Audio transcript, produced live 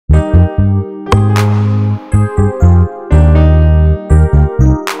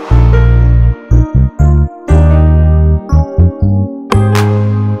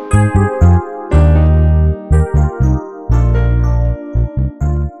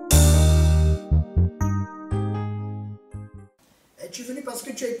Es-tu venu parce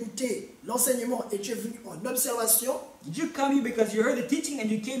que tu as écouté l'enseignement et tu es venu en observation? Did you come here because you heard the teaching and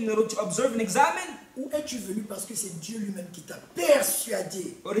you came in order to observe and examine? Ou es-tu venu parce que c'est Dieu lui-même qui t'a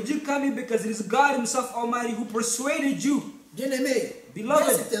persuadé? Or did you come here because it is God Himself Almighty who persuaded you? Bien-aimé, dans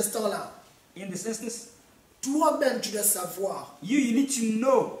Beloved, cet instant-là, in this instance, toi-même tu dois savoir. you need to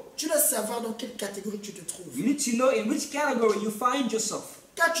know. Tu dois savoir dans quelle catégorie tu te trouves. You need to know in which category you find yourself.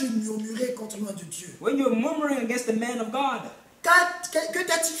 Qu'as-tu murmuré contre l'homme de Dieu? When you're murmuring against the man of God, Que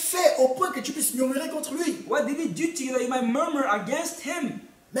t'as-tu fait au point que tu puisses murmurer contre lui? what did He do to you that you might murmur against Him?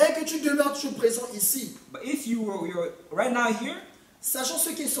 Mais que tu demeures toujours présent ici, But if you're right now here, sachant ce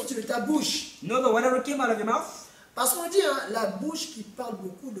qui est sorti de ta bouche. know that whatever came out of your mouth, Parce qu'on dit, hein, la bouche qui parle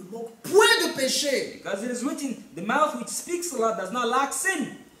beaucoup ne manque point de péché. because it is written, the mouth which speaks a lot does not lack sin.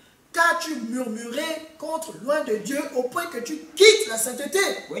 Qu'as-tu murmuré contre loin de Dieu au point que tu quittes la sainteté?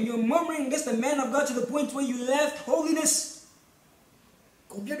 When you're murmuring against the man of God to the point where you left holiness,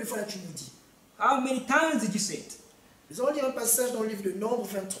 Combien de fois l'as-tu nous dit? how many times did you say it? Nous allons lire un passage dans le livre de Nombres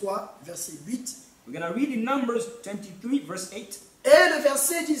 23, verset 8. We're going to read in Numbers 23, verse 8 Et le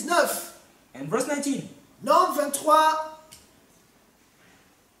verset 19. and verse 19. Nombres 23,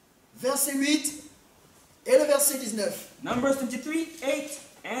 verset 8 et le verset 19. Numbers 23, 8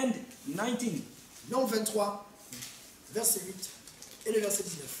 and 19. Nombres 23, verset 8 et le verset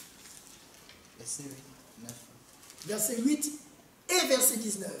 19. Verset 8, 9. Verset 8 et verset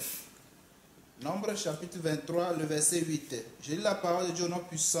 19. Nombre chapitre 23, le verset 8. Je lis la parole de Dieu au nom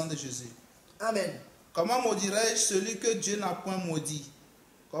puissant de Jésus. Amen. Comment maudirais-je celui que Dieu n'a point maudit?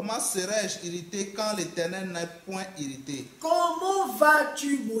 Comment serais-je irrité quand l'Éternel n'est point irrité? Comment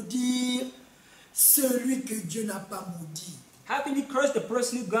vas-tu maudire celui que Dieu n'a pas maudit? How can you curse the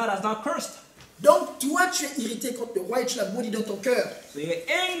person who God has not cursed? Donc toi tu es irrité contre le roi et tu l'as maudit dans ton cœur. So you're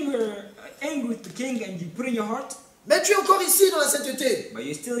angry with the king and you put in your heart, Mais tu es encore ici dans la sainteté. but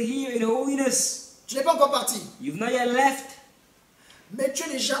you're still here in holiness. Tu n'es pas encore parti. You've not yet left, Mais tu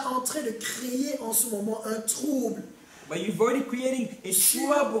es déjà en train de créer en ce moment un trouble but you've already creating a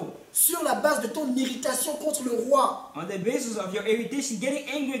trouble sur la base de ton irritation contre le roi. on the basis of your irritation, getting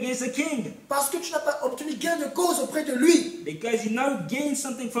angry against the king, Parce que tu n'as pas obtenu gain de cause auprès de lui. because you now gained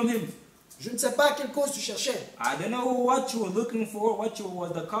something from him. Je ne sais pas quelle cause tu cherchais. I don't know what you were looking for, what was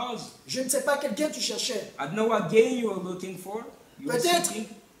the cause. Je ne sais pas quel gain tu cherchais. I don't know what gain you were looking for. You were seeking.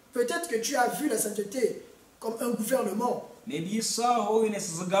 Peut-être que tu as vu la sainteté comme un gouvernement. Maybe you saw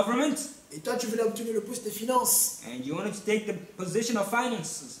holiness as a government, Et toi, tu voulais obtenir le poste des finances. and you wanted to take the position of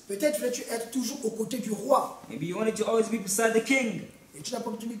finances. Peut-être voulais-tu être toujours aux côtés du roi. Maybe you wanted to always be beside the king, Et tu n'as pas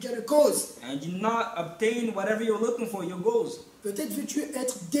obtenu gain de cause. and you not obtain whatever you're looking for, your goals. Peut-être veux-tu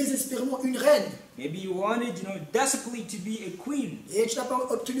être désespérément une reine. Maybe you wanted, desperately to be a queen, Et tu n'as pas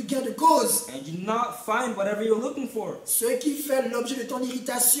obtenu gain de cause. and you not find whatever you're looking for, Ce qui fait l'objet de ton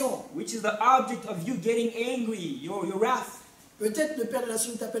irritation. which is the object of you getting angry, your wrath. Peut-être le Père de la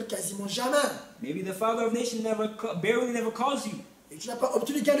Nation ne t'appelle quasiment jamais. Maybe the Father of Nation barely never calls you, Et tu n'as pas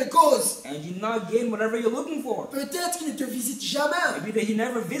obtenu gain de cause. and you not gain whatever you're looking for. Peut-être qu'il ne te visite jamais. Maybe that He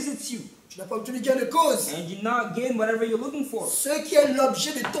never visits you, Tu n'as pas obtenu gain de cause. and you not gain whatever you're looking for. Ce qui est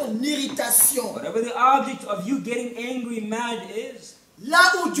l'objet de ton irritation. Whatever the object of you getting angry, mad is, Là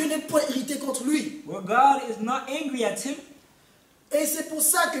où Dieu n'est point irrité contre lui. where God is not angry at him, Et c'est pour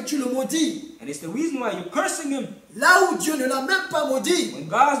ça que tu le maudis. and it's the reason why you're cursing him, Là où Dieu ne l'a même pas maudit. when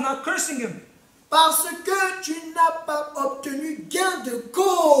God is not cursing him, Parce que tu n'as pas obtenu gain de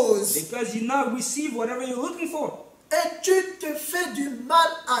cause. because you not receive whatever you're looking for, Et tu te fais du mal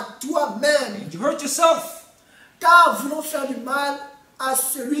à toi-même. and you hurt yourself, Car voulant faire du mal à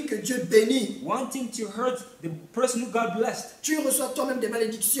celui que Dieu bénit, wanting to hurt the person who God blessed. tu reçois toi-même des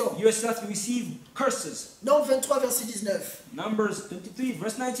malédictions. You yourself receive curses. Nombre 23, verset 19. Numbers 23,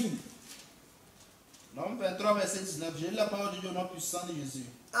 verse 19. Nombre 23, verset 19. Je lis la parole de Dieu au nom puissant de Jésus.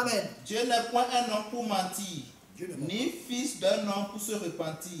 Amen. Dieu n'est point un homme pour mentir, Dieu ne ment ni fils d'un homme pour se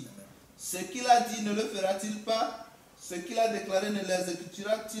repentir. Ce qu'il a dit ne le fera-t-il pas? Ce qu'il a déclaré ne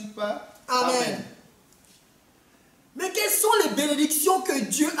l'exécutera-t-il pas? Amen. Mais quelles sont les bénédictions que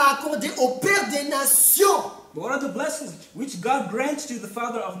Dieu a accordées au Père des nations? But what are the blessings which God grants to the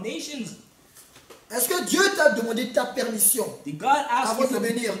Father of nations? Est-ce que Dieu t'a demandé ta permission? Did God ask Avant you de for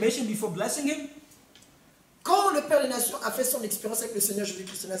bénir. permission before blessing him? Quand le Père des nations a fait son expérience avec le Seigneur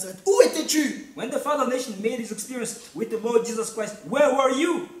Jésus-Christ de Nazareth, où étais-tu? When the Father of nations made his experience with the Lord Jesus Christ, where were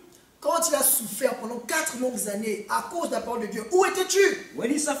you? Quand il a souffert pendant 4 longues années à cause de la parole de Dieu, où étais-tu?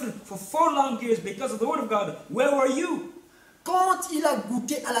 When he suffered for 4 long years because of the word of God, where were you? Quand il a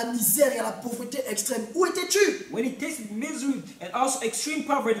goûté à la misère et à la pauvreté extrême, où étais-tu? When he tasted misery and also extreme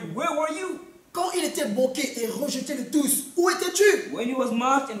poverty, where were you? Quand il était moqué et rejeté de tous, où étais-tu? When he was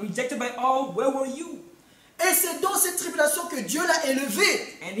mocked and rejected by all, where were you? Et c'est dans cette tribulation que Dieu l'a élevé.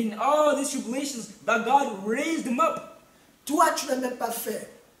 And in all these tribulations, that God raised him up. Toi, tu n'as même pas fait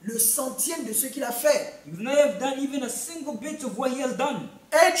le centième de ce qu'il a fait. You've never done even a single bit of what he has done.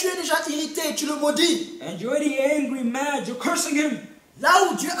 Et tu es déjà irrité, tu le maudis. And you're already angry, mad, you're cursing him. Là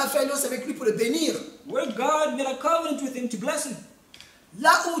où Dieu a fait alliance avec lui pour le bénir. Where God made a covenant with him to bless him.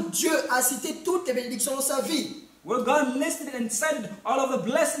 Là où Dieu a cité toutes les bénédictions dans sa vie. Where God listed and cited all of the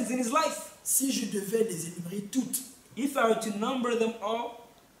blessings in his life. Si je devais les énumérer toutes, If I were to number them all,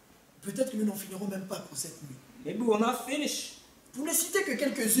 peut-être que nous n'en finirons même pas pour cette nuit. maybe we'll not finish. Pour ne citer que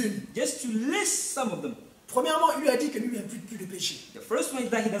quelques-unes. Just to list some of them. Premièrement, il lui a dit que lui n'impute plus de péché. The first one is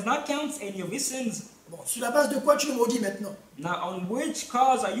that he does not count any of his sins. Bon, sur la base de quoi tu le maudis maintenant? Now, on which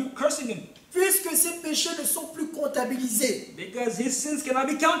cause are you cursing him? Puisque ses péchés ne sont plus comptabilisés. Because his sins cannot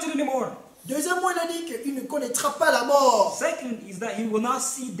be counted anymore. Deuxièmement, il a dit qu'il ne connaîtra pas la mort. Second is that he will not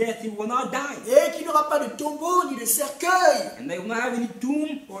see death, he will not die. Et qu'il n'aura pas de tombeau ni de cercueil. And they will not have any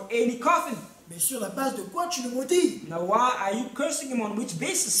tomb or any coffin. Mais sur la base de quoi tu le maudis? Now, why are you cursing him? On which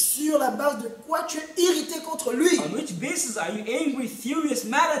basis? Sur la base de quoi tu es irrité contre lui? On which basis are you angry, furious,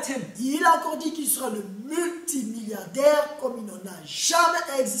 mad at him? Il a encore dit qu'il sera le multimilliardaire comme il n'en a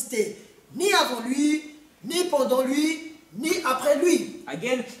jamais existé. Ni avant lui, ni pendant lui, ni après lui.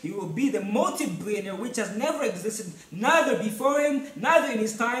 Again, he will be the multi-billionaire which has never existed, neither before him, neither in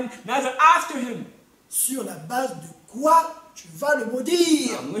his time, neither after him. Sur la base de quoi tu vas le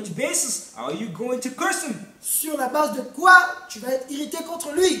maudire? On which basis are you going to curse him? Sur la base de quoi tu vas être irrité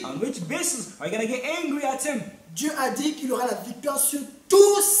contre lui? On which basis are you going to get angry at him? Dieu a dit qu'il aura la victoire sur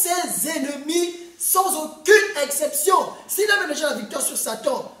tous ses ennemis sans aucune exception. S'il avait déjà la victoire sur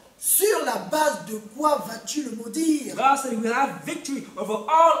Satan, sur la base de quoi vas-tu le maudire? God said he will have victory over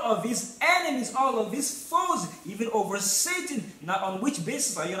all of his enemies, all of his foes, even over Satan. Now on which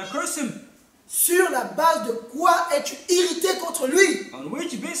basis are you going to curse him? Sur la base de quoi es-tu irrité contre lui? On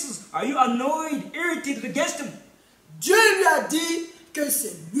which basis are you annoyed, irritated against him? Dieu lui a dit que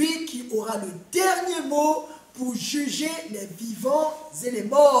c'est lui qui aura le dernier mot pour juger les vivants et les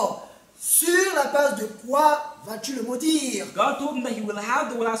morts. Sur la base de quoi vas-tu le maudire? God told him that he will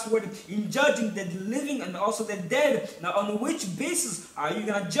have the last word in judging the living and also the dead. Now on which basis are you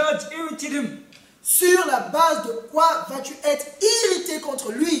going to judge, irritate him? Sur la base de quoi vas-tu être irrité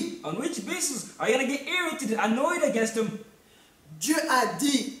contre lui? On which basis are you going to get irritated, annoyed against him? Dieu a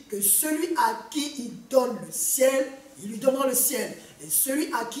dit que celui à qui il donne le ciel, il lui donnera le ciel. Et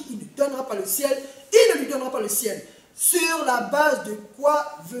celui à qui il ne donnera pas le ciel, il ne lui donnera pas le ciel. Sur la base de quoi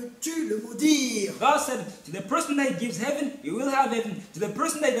veux-tu le maudire? God said, to the person that gives heaven, he will have heaven. To the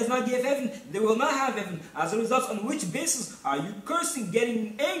person that does not give heaven, they will not have heaven. As a result, on which basis are you cursing,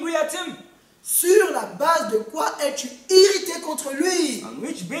 getting angry at him? Sur la base de quoi es-tu irrité contre lui? On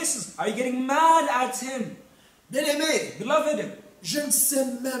which basis are you getting mad at him? Bien-aimé, Beloved, je ne sais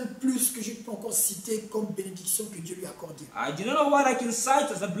même plus ce que je peux encore citer comme bénédiction que Dieu lui a accordée. I do not know what I can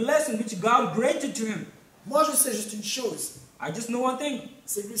cite as a blessing which God granted to him. Moi, je sais juste une chose. I just know one thing.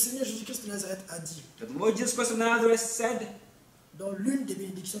 C'est que le Seigneur Jésus-Christ de Nazareth a dit, That the Lord Jesus Christ of Nazareth said dans l'une des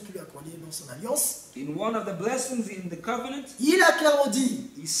bénédictions qu'il lui a accordées dans son alliance, in one of the blessings in the covenant, il a clairement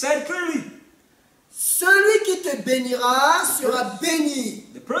dit, he said clearly, celui qui te bénira sera béni,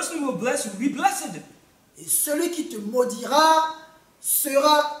 the person who will bless you will be blessed. et celui qui te maudira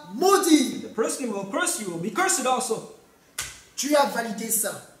sera maudit. The person who will curse you will be cursed also. Tu as validé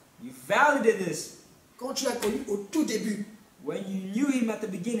ça You validated this quand tu l'as connu au tout début. when you knew him at the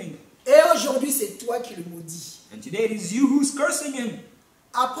beginning. Et aujourd'hui, c'est toi qui le maudis. And today it is you who's cursing him.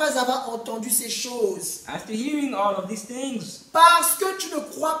 Après avoir entendu ces choses, After hearing all of these things. parce que tu ne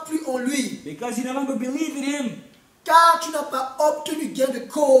crois plus en lui, Because you no longer believe in him. car tu n'as pas obtenu gain de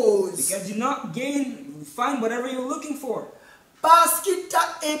cause, Because you not find whatever you're looking for. parce qu'il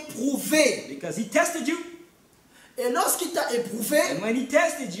t'a éprouvé. Because he tested you. Et lorsqu'il t'a éprouvé, And when he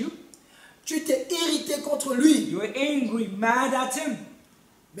tested you, tu t'es irrité contre lui. you were angry, mad at him.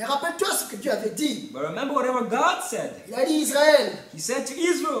 Mais rappelle-toi ce que Dieu avait dit. But remember whatever God said. Il a dit, Israël, He said to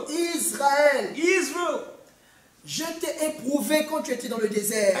Israel, Israël, Israel, je t'ai éprouvé quand tu étais dans le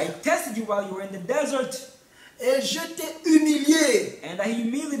désert. I tested you while you were in the desert. Et je t'ai humilié. And I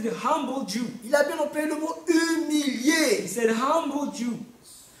humiliated, humbled you. Il a bien employé le mot He humilié. said, humbled you.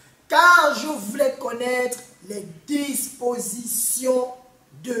 Car je voulais connaître les dispositions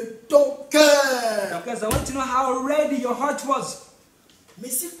de ton cœur. Because I want to know how ready your heart was. Mais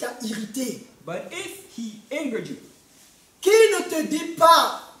s'il t'a irrité, But if he angered you, qui ne te dit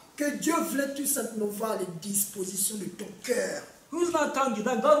pas que Dieu voulait tout simplement voir les dispositions de ton cœur? Who's not telling you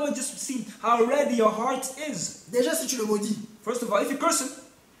that God wants just to see how ready your heart is? Déjà si tu le maudis. First of all, if you curse him.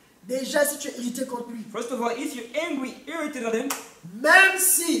 Déjà si tu es irrité contre lui. First of all, if you're angry, irritated at him. Même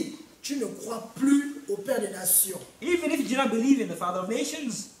si tu ne crois plus au Père des Nations. Even if you do not believe in the Father of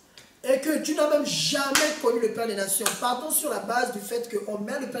Nations. Et que tu n'as même jamais connu le Père des Nations. Partons sur la base du fait qu'on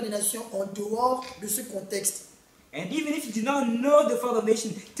met le Père des Nations en dehors de ce contexte. And even if you do not know the Father of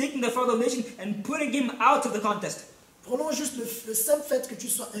Nations, taking the Father of Nations and putting him out of the contest. Prenons juste le simple fait que tu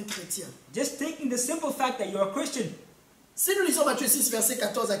sois un chrétien. Just taking the simple fact that you're a Christian. Si nous lisons Matthieu 6, versets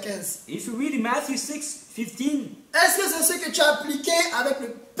 14 à 15. If you read in Matthew 6, 15. Est-ce que c'est ce que tu as appliqué avec le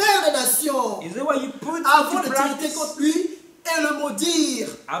Père des Nations? Is it what you put avant into de practice? t'irriter contre lui et le maudire?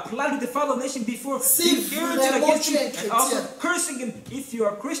 Apply to the Father of Nations before Si being irritated vraiment against tu him es and chrétien. also cursing him if you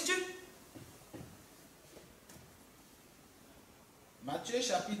are a Christian. Matthieu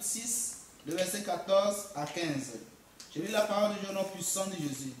chapitre 6, le verset 14 à 15. Je lis la parole du nom puissant de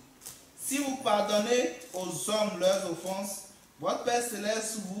Jésus. Si vous pardonnez aux hommes leurs offenses, votre Père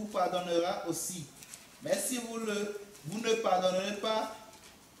Céleste vous pardonnera aussi. Mais si vous ne pardonnerez pas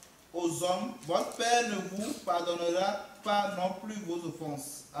aux hommes, votre Père ne vous pardonnera pas non plus vos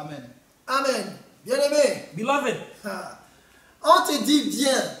offenses. Amen. Amen. Bien-aimé, Beloved, on te dit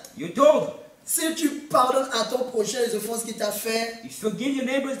bien, you're told, si tu pardonnes à ton prochain les offenses qu'il t'a fait, if you forgive your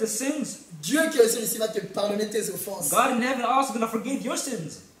neighbors the sins, Dieu qui est au ciel ici va te pardonner tes offenses. God in heaven also going to forgive your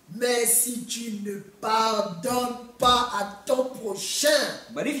sins. Mais si tu ne pardonnes pas à ton prochain,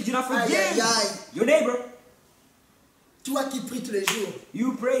 But if you do not aïe, forgive aïe, aïe, your neighbor, toi qui pries tous les jours,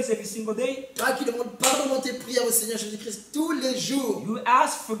 you praise every single day, toi qui demandes pardon dans tes prières au Seigneur Jésus-Christ tous les jours, you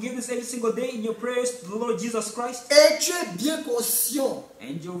ask forgiveness every single day in your prayers to the Lord Jesus Christ, et tu es bien conscient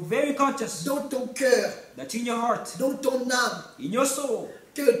and you're very conscious dans ton cœur, that in your heart, dans ton âme, in your soul,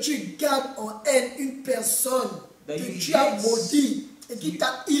 que tu gardes en haine une personne That que you tu as hate. maudit et qui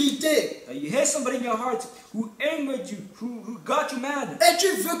t'a irrité, that you hate somebody in your heart who angered you, who got you mad, et tu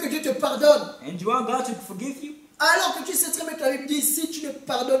veux que Dieu te pardonne, and you want God to forgive you, alors que tu sais très bien que la Bible dit, si tu ne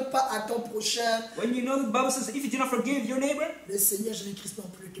pardonnes pas à ton prochain, when you know the Bible says if you do not forgive your neighbor, le Seigneur Jésus-Christ non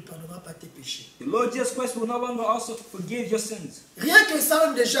plus ne te pardonnera pas tes péchés. the Lord Jesus Christ will no longer also forgive your sins. Rien que ça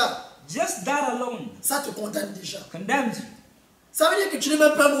même déjà, Just that alone ça te condamne déjà. condemns you. Ça veut dire que tu n'es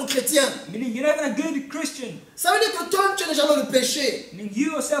même pas un bon chrétien. Meaning you're not even a good Christian. Ça veut dire que toi-même tu es déjà dans le péché. Meaning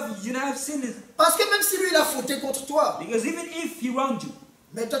you yourself, you do not have sinned. Parce que même si lui il a fauté contre toi, Because even if he wronged you,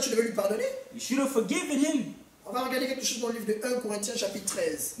 mais toi tu devais lui pardonner. you should have forgiven him. On va regarder quelque chose dans le livre de 1 Corinthiens chapitre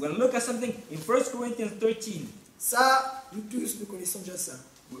 13. We're going to look at something in 1 Corinthians 13. Ça, nous tous, nous connaissons déjà ça.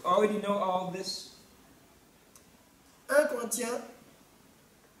 We already know all this. 1 Corinthiens,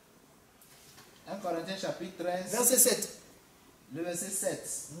 1 Corinthiens chapitre 13, verset 7. le verset 7.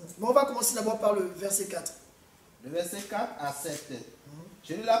 Mais on va commencer d'abord par le verset 4. Le verset 4 à 7.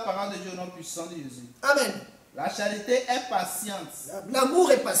 Je lis la parole de Dieu au nom puissant de Jésus. Amen. La charité est patiente.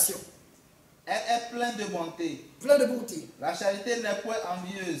 L'amour est patient, Elle est pleine de bonté. plein de bonté. La charité n'est point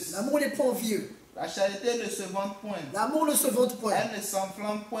envieuse. L'amour n'est pas envieux. La charité ne se vante point. L'amour ne se vante point. Elle ne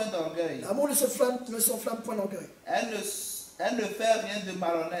s'enflamme point d'orgueil. L'amour ne s'enflamme point d'orgueil. Elle ne fait rien de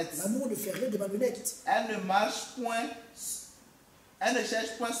malhonnête. L'amour ne fait rien de malhonnête. Elle ne marche point. Elle ne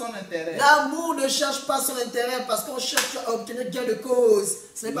cherche point son intérêt. L'amour ne cherche pas son intérêt parce qu'on cherche à obtenir gain de cause.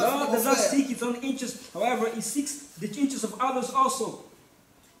 Ce n'est pas Love mon does not frère. seek its own interest. However, it seeks the interest of others also.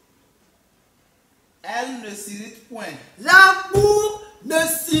 Elle ne s'irrite point. L'amour ne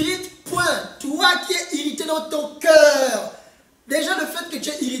s'irrite point. Toi qui es irrité dans ton cœur. Déjà le fait que tu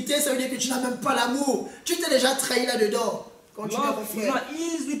es irrité, ça veut dire que tu n'as même pas l'amour. Tu t'es déjà trahi là-dedans. Continue mon Love is frère. not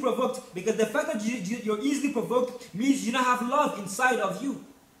easily provoked because the fact that you're easily provoked means you don't have love inside of you.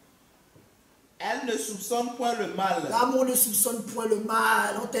 Elle ne soupçonne point le mal. L'amour ne soupçonne point le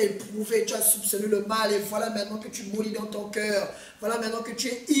mal. On t'a éprouvé, tu as soupçonné le mal. Et voilà maintenant que tu maudis dans ton cœur. Voilà maintenant que tu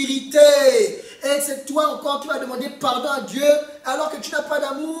es irrité. Et c'est toi encore qui vas demander pardon à Dieu alors que tu n'as pas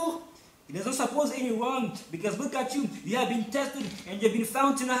d'amour. It doesn't suppose any wrong because look at you. You have been tested and you've been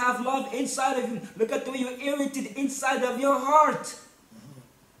found to not have love inside of you. Look at the way you're irritated inside of your heart.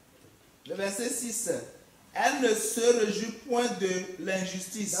 Le verset 6. Elle ne se réjouit point de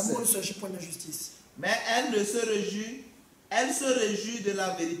l'injustice. L'amour ne se réjouit point de l'injustice. Mais elle se réjouit de la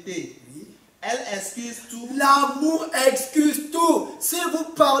vérité. Oui. Elle excuse tout. L'amour excuse tout. Si vous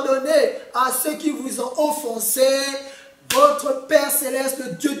pardonnez à ceux qui vous ont offensé, votre Père Céleste,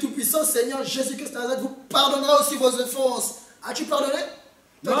 le Dieu Tout-Puissant, Seigneur Jésus-Christ Nazareth, vous pardonnera aussi vos offenses. As-tu pardonné?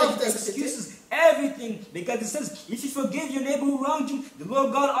 Toi, Love t'as accepté? excuses everything because it says if you forgive your neighbor who wronged you, the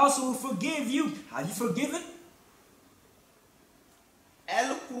Lord God also will forgive you. Have you forgiven? Elle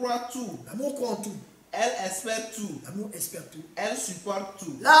croit tout. L'amour croit en tout. Elle espère tout. L'amour espère tout. Elle supporte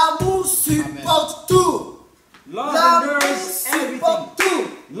tout. L'amour supporte tout. Love L'amour endures everything. supporte tout.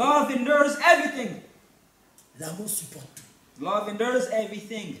 Love endures everything. L'amour supporte tout. Love endures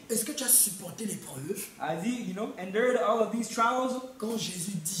everything. Est-ce que tu as supporté l'épreuve? Have you, endured all of these trials? Quand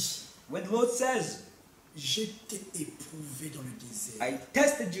Jésus dit, When the Lord says, je t'ai éprouvé dans le désert. I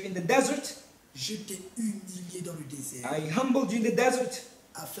tested you in the desert, Je t'ai humilié dans le désert. I humbled you in the desert,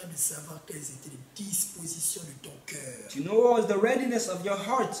 Afin de savoir quelles étaient les dispositions de ton cœur. to know what was the readiness of your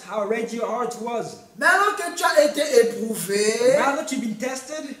heart, how ready your heart was. Maintenant que tu as été éprouvé, Now that you've been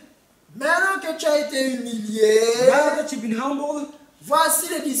tested, maintenant que tu as été humilié, now that you've been humbled, voici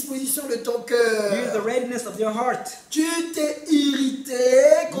les dispositions de ton here's the cœur. readiness of your heart. Tu t'es irrité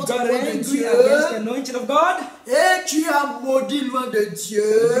You contre got le nom de angry Dieu against the anointing of God, et tu as maudit loin de you Dieu,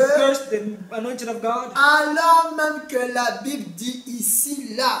 cursed the anointing of God. alors même que la Bible dit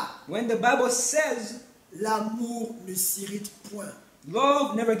ici, là, When the Bible says, l'amour ne s'irrite point.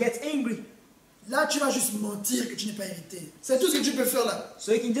 love never gets angry. Là, tu vas juste mentir que tu n'es pas irrité. C'est tout ce que tu peux faire là.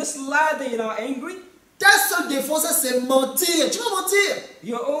 So you can just lie that you're not angry. Ta seule défense, c'est mentir. Tu vas mentir.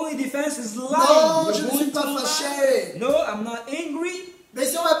 Your only defense is lying. Non, You're je ne going suis to pas lie. fâché. No, I'm not angry. Mais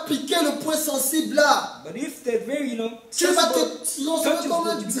si on va piquer le point sensible là, But if they're very, tu vas sensible, te transformer comme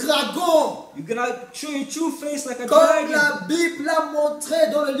un dragon. you're gonna show your true face like a Comme dragon. la Bible l'a montré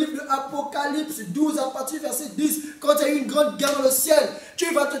dans le livre de Apocalypse 12 à partir du verset 10, quand il y a eu une grande guerre dans le ciel,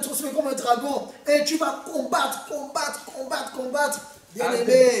 tu vas te transformer comme un dragon et tu vas combattre. Bien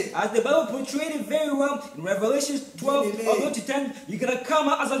aimé. As the Bible portrayed it very well in Revelation 12, Bien-aimé. although to 10, you're gonna come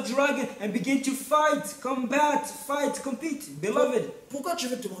out as a dragon and begin to fight, combat, compete. Beloved, Pourquoi tu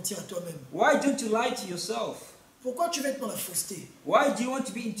veux te mentir à toi-même? why don't you lie to yourself? Pourquoi tu veux être dans la fausseté? Why do you want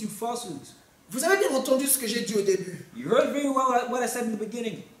to be into falsehoods? Vous avez bien entendu ce que j'ai dit au début. You heard very well what I said in the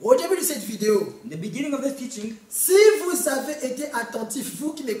beginning. Au début de cette vidéo, In the beginning of this teaching, si vous avez été attentif,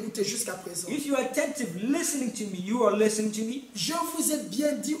 vous qui m'écoutez jusqu'à présent, if you are attentive, listening to me, you are listening to me. je vous ai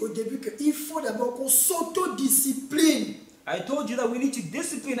bien dit au début qu'il faut d'abord qu'on s'autodiscipline. I told you that we need to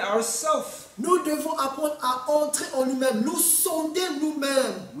discipline ourselves. Nous devons apprendre à entrer en nous-mêmes, nous sonder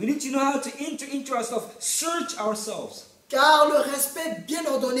nous-mêmes. We need to know how to enter into ourselves, search ourselves. Car le respect bien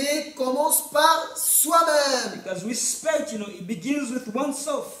ordonné commence par soi-même. Because respect, it begins with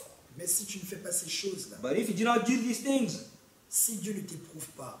oneself. Mais si tu ne fais pas ces choses-là, But if you do not do these things, si Dieu ne t'éprouve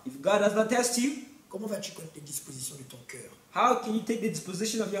pas, if God does not test you, comment vas-tu connaître les dispositions de ton cœur? how can you take the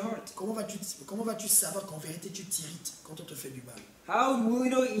disposition of your heart? Comment vas-tu savoir qu'en vérité tu t'irrites quand on te fait du mal? How will you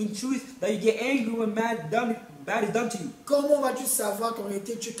know in truth that you get angry when bad is done to you? Comment vas-tu savoir qu'en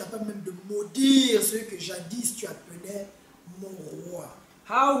réalité tu es capable même de maudire ceux que jadis tu appelais mon roi?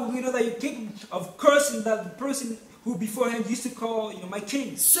 How will you know that you're capable of cursing that the person who beforehand used to call, my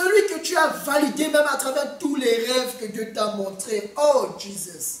king? Celui que tu as validé même à travers tous les rêves que Dieu t'a montrés. Oh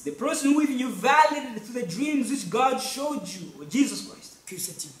Jesus! The person who even you validated through the dreams which God showed you, Jesus Christ. Que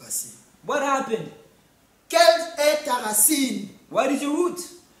s'est-il passé? What happened? Quelle est ta racine? What is your root?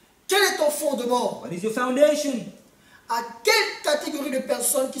 Quel est ton fondement? What is your foundation? À quelle catégorie de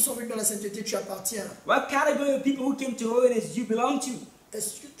personnes qui sont venues dans la sainteté tu appartiens? What category of people who came to holiness you belong to?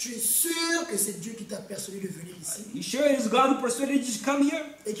 Est-ce que tu es sûr que c'est Dieu qui t'a persuadé de venir ici? You sure it is God who persuaded you to come here?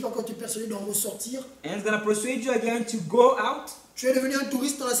 Et qui va encore te persuader d'en ressortir? And it's going to persuade you again to go out? Tu es devenu un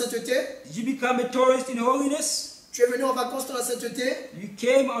touriste dans la sainteté? Did you become a tourist in holiness? Tu es venu en vacances dans la sainteté? You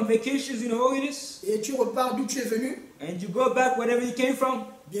came on vacations in holiness? Et tu repars d'où tu es venu? And you go back wherever you came from?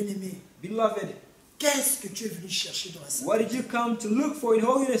 Bien-aimé, Beloved, qu'est-ce que tu es venu chercher dans la sainteté? what did you come to look for in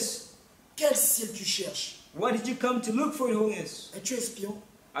holiness? Quel ciel tu cherches? What did you come to look for in holiness? Es-tu espion?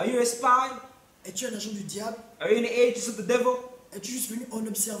 Are you a spy? Es-tu un agent du diable? Are you an agent of the devil? Es-tu juste venu en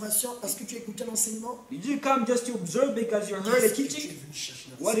observation parce que tu écoutais l'enseignement? Did you come just to observe because you heard a Qu'est-ce que tu es teaching? venu chercher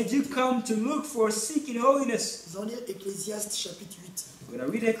dans la What did you sainteté? come to look for, seeking holiness? Nous allons lire Ecclésiaste chapitre 8, We're going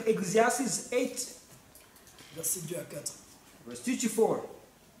to read Ecclesiastes 8, versets 2 à 4. verse 2 to 4.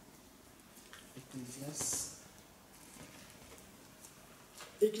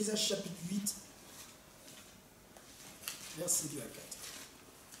 Ecclésiaste chapitre 8, versets 2 à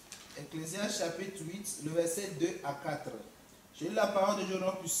 4. Ecclésiaste chapitre 8, le verset 2 à 4. J'ai lu la parole de Dieu au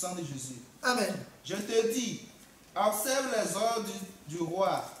nom puissant de Jésus. Amen. Je te dis, observe les ordres du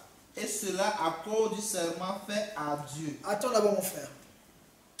roi, et cela à cause du serment fait à Dieu. Attends d'abord mon frère.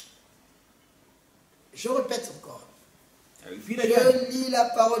 Je répète encore. I repeat again. Je lis la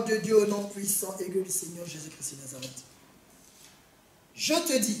parole de Dieu au nom puissant et du Seigneur Jésus-Christ de Nazareth. Je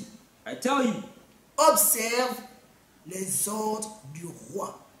te dis, I tell you, observe les ordres du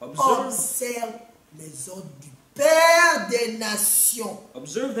roi. Observe. Observe les ordres du Père des nations.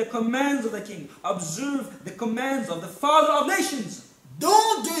 Observe the commands of the king. Observe the commands of the father of nations.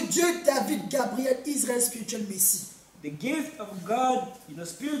 Don de Dieu, David, Gabriel, Israël, spirituel Messie. The gift of God,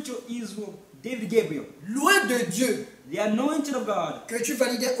 spiritual Israel, David Gabriel. Loin de Dieu, The anointing of God, que tu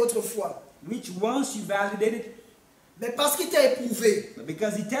validais autrefois. which once you validated, Mais parce qu'il t'a éprouvé but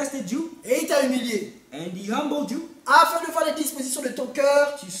because he tested you et il t'a humilié, and he humbled you afin de voir les dispositions de ton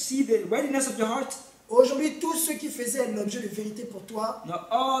cœur, to see the readiness of your heart, aujourd'hui, tout ce qui faisait l'objet de vérité pour toi now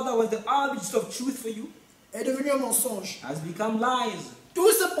all that was the object of truth for you est devenu un mensonge. has become lies. Tout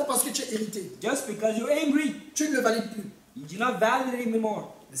simplement parce que tu es irrité. Just because you're angry, Tu ne le valides plus. you do not validate him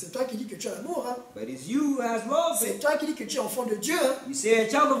anymore. Mais c'est toi qui dis que tu as l'amour. Hein? But it's you who has love. C'est toi qui dis que tu es enfant de Dieu. Hein? You say a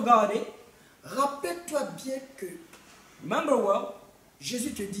child of God, eh? Rappelle-toi bien que Remember well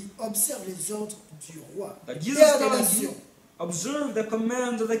Jésus te dit, observe les ordres du roi, that Jesus Père des tells nations. you, observe the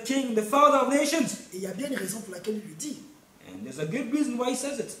commands of the king, the father of nations. Et il y a bien une raison pour laquelle il le dit. And there's a good reason why he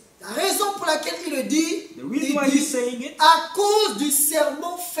says it. La raison pour laquelle il le dit, The reason il why he's dit saying it, à cause du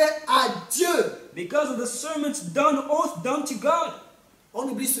serment fait à Dieu. because of the sermons done, oath done to God. On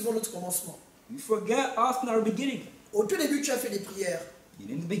oublie souvent notre commencement. We forget often our beginning. Au tout début, tu as fait des prières.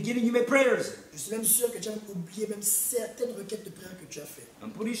 In the beginning, you made prayers. Je suis même sûr que tu as oublié même certaines requêtes de prière que tu as fait.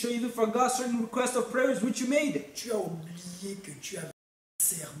 I'm pretty sure you even forgot certain requests of prayers which you made. Tu as oublié que tu avais un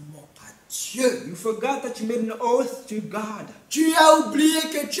serment à Dieu. You forgot that you made an oath to God. Tu as oublié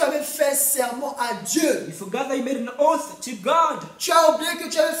que tu avais fait serment à Dieu. You forgot that you made an oath to God. Tu as oublié que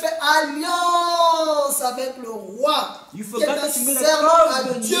tu avais fait alliance avec le roi. You Qui est forgot un that you made serment a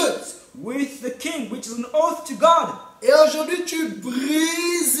à Dieu. covenant with the king, which is an oath to God. Et aujourd'hui, tu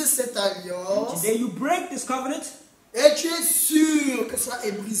brises cette alliance. Today you break this covenant, Et tu es sûr que ça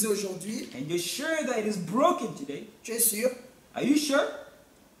est brisé aujourd'hui. and you're sure that it is broken today. Tu es sûr. Are you sure?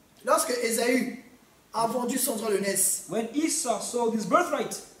 Lorsque Ésaü a vendu son droit de naissance When Esau sold his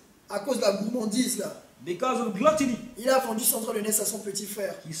birthright à cause de la gourmandise là, because of gluttony, il a vendu son droit de naissance à son petit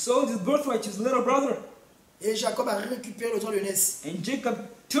frère. he sold his birthright to his little brother, Et Jacob a récupéré le droit de naissance. and Jacob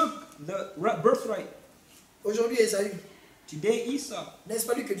took the birthright. Aujourd'hui, Ésaü, Today Esau, n'est-ce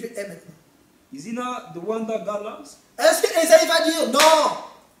pas lui que Dieu aime maintenant? is he not the one that God loves? Est-ce que Ésaü va dire non?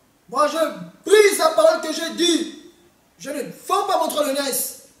 Moi je brise la parole que j'ai dit. Je ne vends pas mon droit de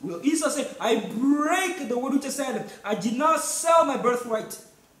naissance. Will Esau say, I break the word which I said, I did not sell my birthright?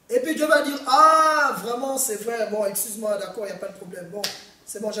 Et puis Dieu va dire, ah vraiment c'est vrai, bon excuse-moi, d'accord, il n'y a pas de problème. Bon,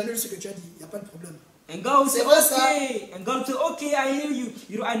 c'est bon, j'annule ce que tu as dit, il n'y a pas de problème. And God will say, C'est vrai ça. okay. And God will say, okay, I hear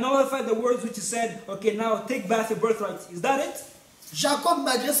you. I nullify the words which you said. Okay, now take back your birthright. Is that it? Jacob,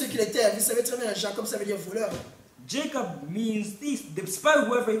 malgré ce qu'il était, vous savez très bien, Jacob ça veut dire voleur. Jacob means thief. Despite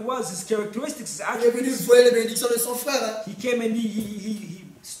whoever he was, his characteristics, his Il est venu attributes, voler les bénédictions de son frère. Hein. he came and he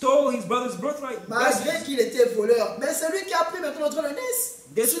stole his brother's birthright. Malgré qu'il était voleur. Mais c'est lui qui a pris maintenant notre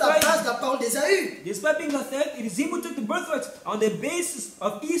naissance. Sur la base de la parole d'Ésaü. Despite being a theft, it is him who took the birthright on the basis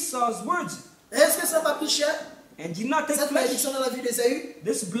of Esau's words. Est-ce que ça m'a pris cher? And did not take Cette flesh. malédiction dans la vie d'Ésaü?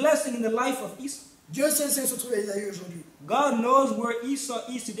 This blessing in the life of Esau. Dieu sait où se trouve Ésaü aujourd'hui. God knows where Esau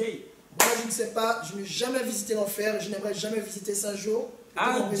is today. Moi je ne sais pas, je n'ai jamais visité l'enfer, je n'aimerais jamais visiter ça un jour.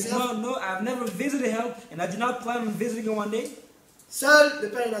 I do not know. I've never visited hell, and I do not plan on visiting it one day. Seul le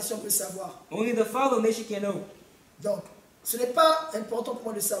Père des Nations peut savoir. Only the Father of nation can know. Donc, ce n'est pas important pour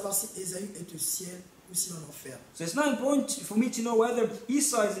moi de savoir si Ésaü est au ciel ou si en enfer. So it's not important for me to know whether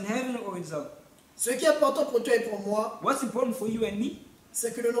Esau is in heaven or in hell. Ce qui est important pour toi et pour moi, What's important for you and me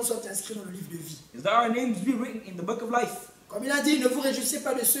c'est que le nom soit inscrit dans le livre de vie. is that our names be written in the book of life. Comme il a dit, ne vous réjouissez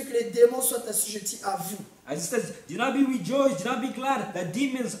pas de ceux que les démons soient assujettis à vous. As it says, do not be rejoiced, do not be glad that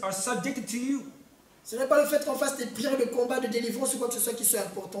demons are subjected to you. Ce n'est pas le fait qu'on fasse des prières de combat, de délivrance ou quoi que ce soit qui soit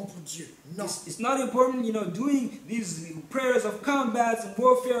important pour Dieu. Non. It's not important, doing these prayers of combats and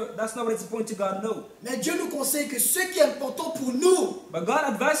warfare. That's not what it's important to God, no. Mais Dieu nous conseille que ce qui est important pour nous, But God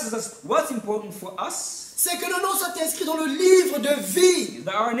advises us what's important for us c'est que le nom soit inscrit dans le livre de vie. is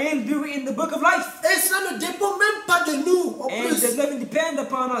that our names be written in the book of life. Et cela ne dépend même pas de nous, en And it plus. does not even depend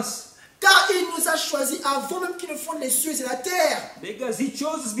upon us. Car il nous a choisis avant même qu'il ne fonde les cieux et la terre. Because he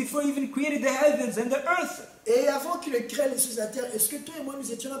chose us before he even created the heavens and the earth. Et avant qu'il ne crée les cieux et la terre, est-ce que toi et moi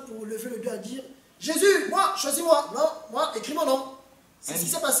nous étions là pour lever le doigt et dire Jésus, moi, choisis-moi. Non, moi, écris mon nom. C'est ce qui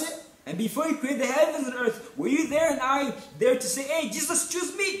s'est passé. And before he created the heavens and earth, were you there and I there to say, hey, Jesus,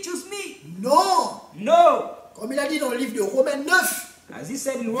 choose me, choose me? Non. No. Comme il a dit dans le livre de Romains 9, As he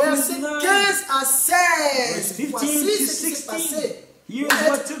said in Romans versets 9, 15 à 16. verse 15 Voici to ce qui s'est 16. passé. Here's Vous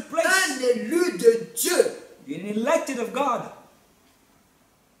what êtes took place. un élu de Dieu. You're an elected of God.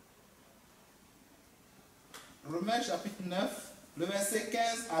 Romains chapitre 9, le verset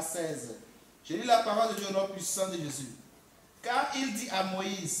 15 à 16. Je lis la parole de Dieu au nom puissant de Jésus. Car il dit à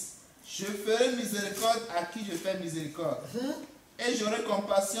Moïse, je ferai miséricorde à qui je fais miséricorde. Et j'aurai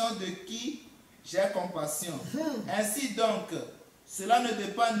compassion de qui j'ai compassion. Ainsi donc, cela ne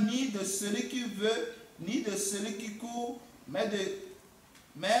dépend ni de celui qui veut, ni de celui qui court, mais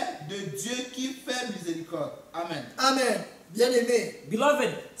de Dieu qui fait miséricorde. Amen. Amen. Bien-aimé,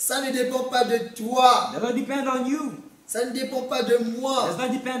 Beloved, ça ne dépend pas de toi. does not depend on you. Ça ne dépend pas de moi. Does not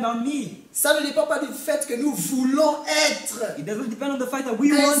depend on me. Ça ne dépend pas du fait que nous voulons être It doesn't depend on the fact that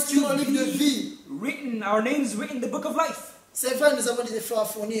we want inscrits dans le to livre de be vie. written, our names written in the book of life. C'est vrai, nous avons des efforts à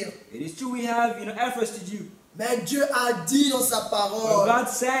fournir. It is true we have, efforts to do. Mais Dieu a dit dans sa But parole, God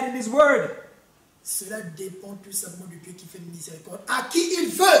said in His Word, cela dépend tout simplement de Dieu qui fait miséricorde à qui il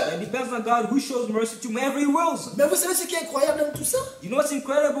veut. it depends on God who shows mercy to whomever He wills. Mais vous savez ce qui est incroyable dans tout ça? You know what's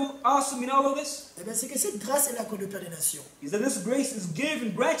incredible, awesome in all of this? Eh bien, c'est que cette grâce est l'accordée au Père des Nations. Is that this grace is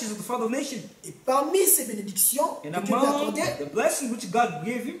given branches of the Father of nations. Et parmi ces bénédictions que And Dieu lui a among accordées, the blessing which God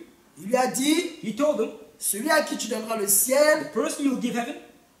gave him, il lui a dit, He told him, celui à qui tu donneras le the ciel, person you will give heaven,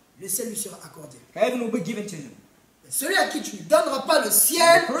 le ciel lui sera accordé. heaven will be given to him. Mais celui à qui tu ne donneras pas le The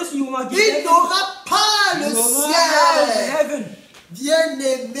ciel, person you will not give il heaven, n'aura pas you le will not have ciel. heaven.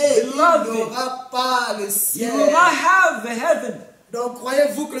 Bien-aimé, il Beloved, n'aura pas le You ciel. will not have the heaven. Donc,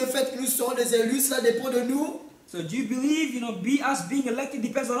 croyez-vous que le fait que nous serons des élus, cela dépend de nous? So do you believe, us being elected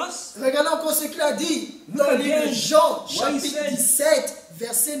depends on us? Regardez encore ce qu'il a dit dans Look le livre de again Jean, what he chapitre said. 17,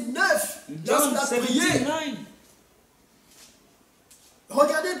 verset 9. John Lorsqu'il a prié, 17:9.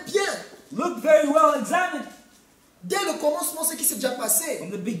 regardez bien, Look very well, examine. dès le commencement, ce qui s'est déjà passé.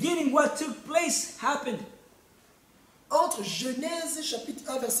 From the beginning, what took place happened. Entre Genèse chapitre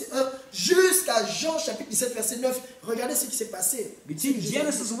 1 verset 1 jusqu'à Jean chapitre 17 verset 9, regardez ce qui s'est passé. Between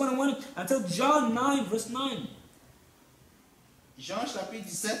Genesis 1:1 until John 9, verse 9. Jean chapitre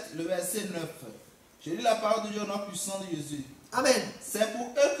 17, le verset 9. Je lis la parole de Dieu au nom puissant de Jésus. Amen. C'est pour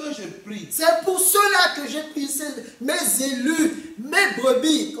eux que je prie. C'est pour cela que j'ai pris mes élus, mes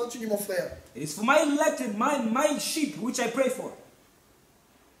brebis. Continue mon frère. It is for my elected, my sheep, which I pray for.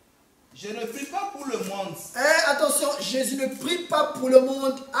 Je ne prie pas pour le monde. Attention, Jésus ne prie pas pour le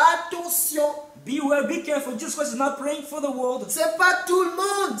monde. Attention. Beware, be careful. Jesus Christ is not praying for the world. C'est pas tout le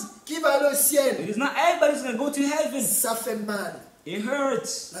monde qui va aller au ciel. It is not everybody who's going to go to heaven. Ça fait mal. It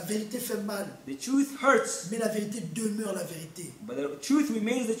hurts. La vérité fait mal. The truth hurts. Mais la vérité demeure la vérité. But the truth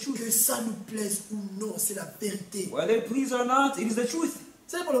remains the truth. Que ça nous plaise ou non, c'est la vérité. Whether it please or not, it is the truth.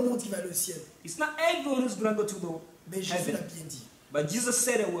 C'est pas le monde qui va aller au ciel. It's not everyone who's going to go to the Mais Jésus heaven. l'a bien dit. But Jesus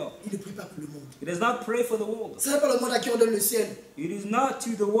said it well. Il ne prie pas pour le monde. He does not pray for the world. Ce n'est pas le monde à qui on donne le ciel. It is not to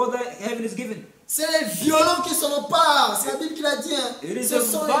the world that heaven is given. C'est les violents qui s'en emparent. C'est la Bible qui l'a dit. Hein. It is Ce the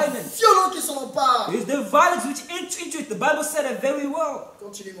sont les violence. violents qui s'en emparent. It is the violence which enter into it. The Bible said it very well.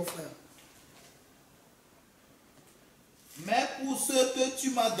 Continue mon frère. Mais pour ceux que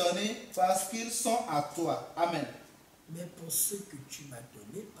tu m'as donnés, parce qu'ils sont à toi. Amen. Mais pour ceux que tu m'as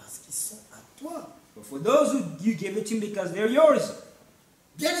donnés, parce qu'ils sont à toi. But for those who you give it to because they're yours.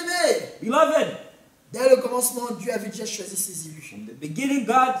 Bien-aimé, Beloved, dès le commencement, Dieu avait déjà choisi ses élus. from the beginning,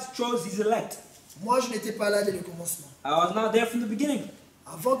 God chose His elect. Moi, je n'étais pas là dès le commencement. I was not there from the beginning.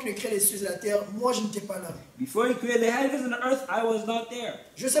 Avant qu'il ne crée les cieux et la terre, moi, je n'étais pas là. Before He created the heavens and the earth, I was not there.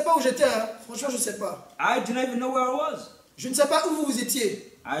 Je ne sais pas où j'étais. Hein. Franchement, je ne sais pas. I do not even know where I was. Je ne sais pas où vous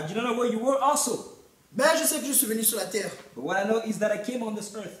étiez. I do not know where you were also. Mais je sais que je suis venu sur la terre. But what I know is that I came on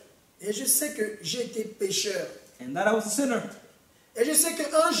this earth. Et je sais que j'ai été pécheur. And that I was a sinner. Et je sais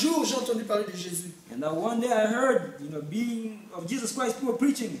qu'un jour, j'ai entendu parler de Jésus. And that one day I heard, being of Jesus Christ, people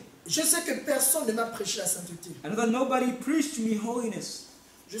preaching. Je sais que personne ne m'a prêché la sainteté. And that nobody preached to me holiness.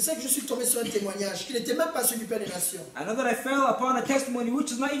 Je sais que je suis tombé sur un témoignage qui n'était même pas celui du Père des Nations. I know that I fell upon a testimony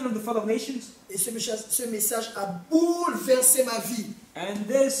which is not even of the Father of nations. Et ce message a bouleversé ma vie. And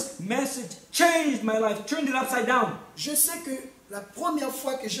this message changed my life, turned it upside down. Je sais que la première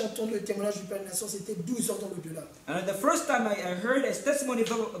fois que j'ai entendu le témoignage du Père des Nations, c'était 12 ans dans l'au-delà. And the first time I heard a testimony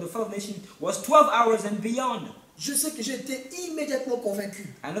of the Father of nations was 12 hours and beyond. Je sais que j'ai été immédiatement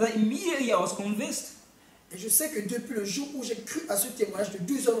convaincu. I know that immediately I was convinced. Et je sais que depuis le jour où j'ai cru à ce témoignage de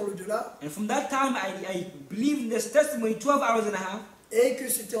 12 ans dans l'au-delà, And from that time I believed in this testimony 12 hours and a half. et que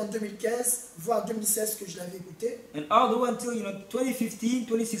c'était en 2015, voire 2016 que je l'avais écouté, And all the way until 2015,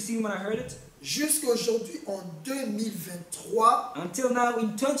 2016 when I heard it. jusqu'à aujourd'hui en 2023, Until now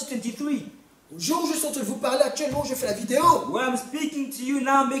in 2023. au jour où je suis en train de vous parler actuellement, je fais la vidéo. Where I'm speaking to you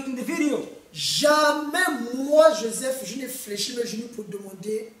now, making the video. Jamais moi, Joseph, je n'ai fléchi mes genoux pour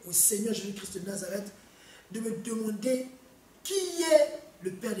demander au Seigneur Jésus-Christ de Nazareth de me demander qui est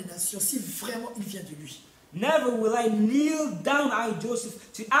le Père des Nations, si vraiment il vient de lui. Never will I kneel down, I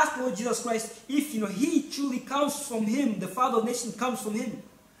Joseph, to ask the Lord Jesus Christ if he truly comes from him, the Father of nations comes from him.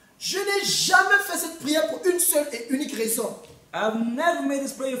 Je n'ai jamais fait cette prière pour une seule et unique raison. I've never made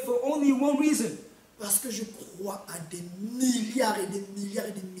this prayer for only one reason. Parce que je crois à des milliards et des milliards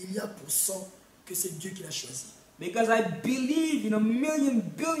et des milliards % que c'est Dieu qui l'a choisi. Because I believe in a million,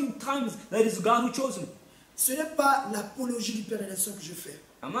 billion times that it's God who chose him. Ce n'est pas l'apologie du Père des Nations que je fais.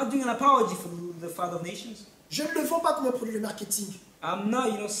 I'm not doing an apology for the Father of nations. Je ne le vends pas comme un produit de marketing. I'm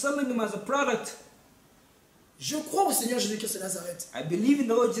not, selling them as a product. Je crois au Seigneur Jésus-Christ de Nazareth. I believe in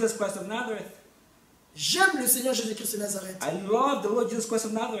the Lord Jesus Christ of Nazareth. J'aime le Seigneur Jésus-Christ de Nazareth. I love the Lord Jesus Christ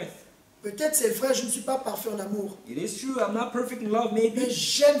of Nazareth. Peut-être c'est vrai, je ne suis pas parfait en amour. It is true, I'm not perfect in love, Mais maybe.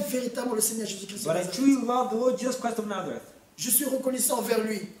 j'aime véritablement le Seigneur Jésus-Christ de But I Nazareth. truly love the Lord Jesus Christ of Nazareth. Je suis reconnaissant envers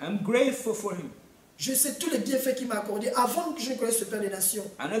lui. I'm grateful for him. Je sais tous les bienfaits qu'il m'a accordés avant que je ne connaisse le Père des Nations.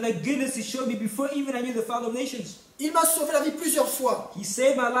 I know the goodness he showed me before even I knew the Father of nations. Il m'a sauvé la vie plusieurs fois. He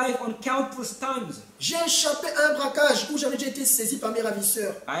saved my life on countless times. J'ai échappé à un braquage où j'avais déjà été saisi par mes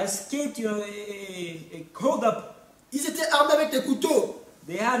ravisseurs. I escaped, a hold-up. Ils étaient armés avec des couteaux.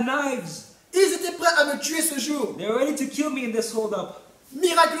 They had knives. Ils étaient prêts à me tuer ce jour. They were ready to kill me in this hold-up.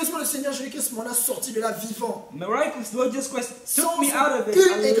 Miraculeusement, le Seigneur Jésus-Christ m'en a sorti de là vivant. Miraculously, Lord Jesus Christ took Sans me out of it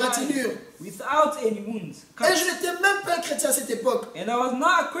aucune alive, égratignure. without any wounds. Et je n'étais même pas un chrétien à cette époque. And I was not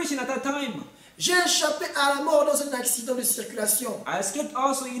a Christian at that time. J'ai échappé à la mort dans un accident de circulation I escaped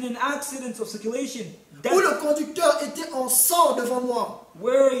also in an accident of circulation, où le conducteur était en sang devant moi.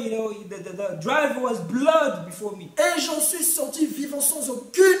 where the driver was blood before me. Et j'en suis sorti vivant sans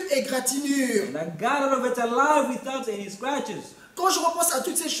aucune égratignure. And I got out of it alive without any scratches. Quand je repense à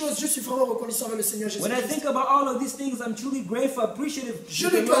toutes ces choses, je suis vraiment reconnaissant avec le Seigneur When I Jésus-Christ. think about all of these things, I'm truly grateful, appreciative Je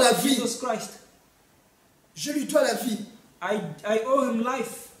to lui the dois la Lord vie. Jesus Christ. Je lui dois la vie. I owe him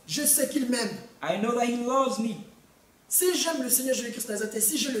life. Je sais qu'il m'aime. I know that he loves me. Si j'aime le Seigneur Jésus-Christ de Nazareth et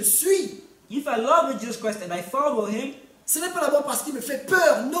si je le suis, If I love Jesus Christ and I follow him, ce n'est pas d'abord parce qu'il me fait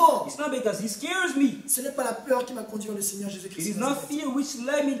peur, non. it's not because he scares me. Ce n'est pas la peur qui m'a conduit vers le Seigneur It Jésus-Christ is de not Nazareth. fear which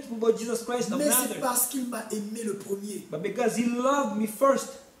led me to Lord Jesus Christ of Mais c'est Nazareth, parce qu'il m'a aimé le premier. but because he loved me first.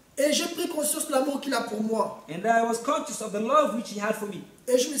 Et j'ai pris conscience de l'amour qu'il a pour moi. And I was conscious of the love which he had for me.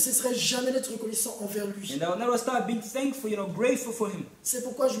 Et je ne cesserai jamais d'être reconnaissant envers lui. And I will never stop being thankful, grateful for him. C'est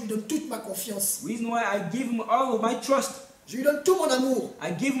pourquoi je lui donne toute ma confiance. Reason why I give him all of my trust. Je lui donne tout mon amour.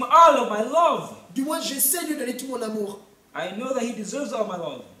 I give him all of my love. Du moins, j'essaie de lui donner tout mon amour. I know that he deserves all my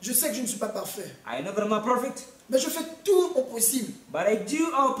love. Je sais que je ne suis pas parfait. I know that I'm not perfect, Mais je fais tout mon possible. but I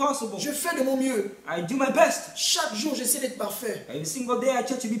do all possible. Je fais de mon mieux. I do my best. Chaque jour, j'essaie d'être parfait. Every single day I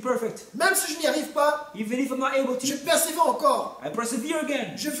try to be perfect. Même si je n'y arrive pas, Even if I'm not able je to, persévère encore. I persevere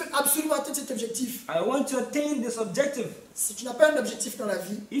again. Je veux absolument atteindre cet objectif. I want to attain this objective. Si tu n'as pas un objectif dans la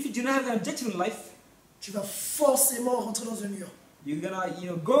vie, If you do not have an objective in life, tu vas forcément rentrer dans un mur. you're gonna,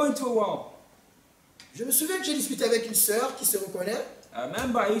 go into a wall. Je me souviens que j'ai discuté avec une sœur qui se reconnaît. I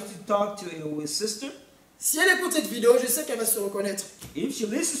remember I used to talk to a sister. Si elle écoute cette vidéo, je sais qu'elle va se reconnaître. If she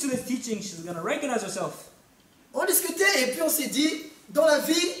listens to this teaching, she's gonna recognize herself. On discutait et puis on s'est dit, dans la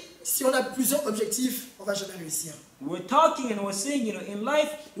vie, si on a plusieurs objectifs, on ne va jamais réussir. We're talking and we're saying, in life,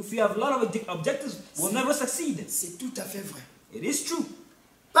 if we have a lot of objectives, we'll never succeed. C'est tout à fait vrai. It is true.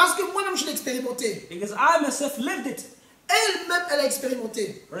 Parce que moi-même, je l'ai expérimenté. Because I myself lived it. Elle-même, elle a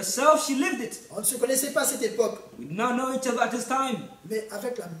expérimenté. Herself, she lived it. On ne se connaissait pas à cette époque. We did not know each other at this time. Mais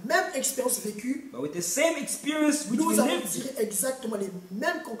avec la même expérience vécue, But with the same experience which we nous avons lived, tiré exactement les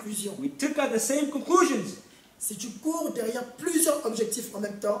mêmes conclusions. we took out the same conclusions. Si tu cours derrière plusieurs objectifs en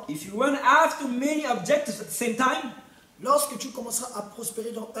même temps, If you run after many objectives at the same time, lorsque tu commenceras à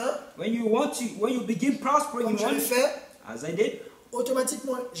prospérer dans un, when you begin prospering comme in je l'ai one, fait, as I did,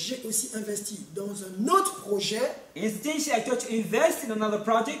 automatiquement, j'ai aussi investi dans un autre projet. instead I tried to invest in another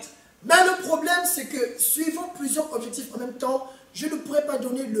project. Mais le problème, c'est que suivant plusieurs objectifs en même temps, je ne pourrais pas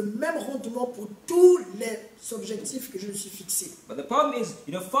donner le même rendement pour tous les objectifs que je me suis fixés. But the problem is,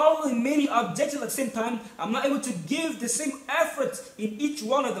 following many objectives at the same time, I'm not able to give the same effort in each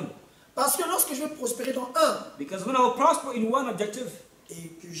one of them. Parce que lorsque je vais prospérer dans un, Because when I will prosper in one objective, et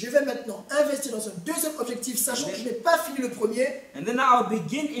que je vais maintenant investir dans un deuxième objectif, sachant que je n'ai pas fini le premier, and then I'll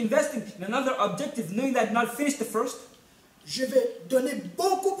begin investing in another objective, knowing that I've not finished the first, je vais donner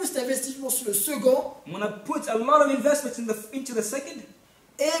beaucoup plus d'investissement sur le second, I'm going to put a lot of investments into the second,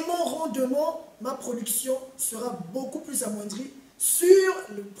 et mon rendement, ma production sera beaucoup plus amoindrie sur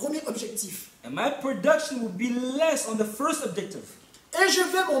le premier objectif. and my production will be less on the first objective. Et je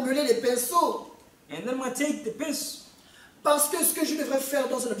vais m'emmêler les pinceaux, And then I'm going to take the piss, parce que ce que je devrais faire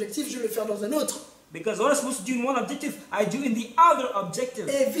dans un objectif, je vais le faire dans un autre. Because what I'm supposed to do in one objective, I do in the other objective.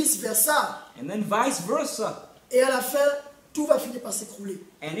 Et vice versa. And then vice versa. Et à la fin, tout va finir par s'écrouler.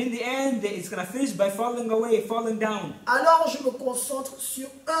 And in the end, it's going to finish by falling away, falling down. Alors je me concentre sur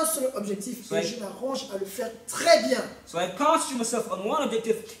un seul objectif So et je m'arrange à le faire très bien. So I concentrate myself on one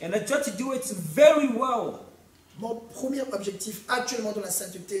objective and I try to do it very well. Mon premier objectif actuellement dans la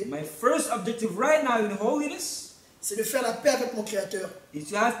sainteté, My first objective right now in holiness c'est de faire la paix avec mon Créateur. is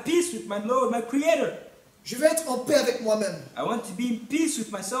to have peace with my Lord, my Creator. Je veux être en paix avec moi-même. I want to be in peace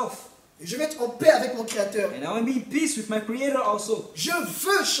with myself. Et je veux être en paix avec mon Créateur. And I want to be in peace with my Creator also. Je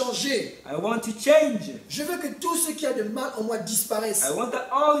veux changer. I want to change. Je veux que tout ce qui a de mal en moi disparaisse. I want that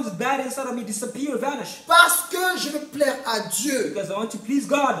all this bad inside of me disappear, vanish. Parce que je veux plaire à Dieu. Because I want to please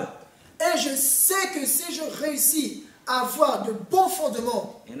God. Et je sais que si je réussis à avoir de bons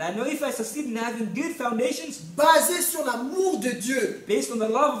fondements And I know if I succeed in having good foundations basés sur l'amour de Dieu, based on the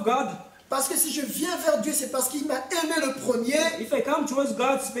love of God, parce que si je viens vers Dieu, c'est parce qu'il m'a aimé le premier. if I come towards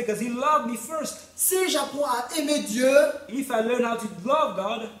God, it's because He loved me first. Si j'apprends à aimer Dieu, If I learn how to love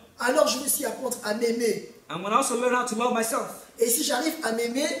God, alors je vais aussi apprendre à m'aimer. I'm going to also learn how to love myself. Et si j'arrive à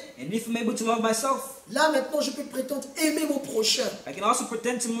m'aimer, And if I'm able to love myself, là maintenant je peux prétendre aimer mon prochain. I can also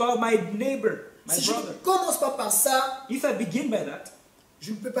pretend to love my neighbor, my Si je ne brother. commence pas par ça, If I begin by that,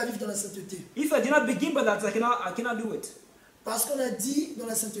 je ne peux pas vivre dans la sainteté. if I do not begin by that, I cannot do it. Parce qu'on a dit dans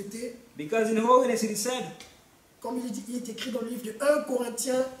la sainteté, Because in holiness it is said, comme il est écrit dans le livre de 1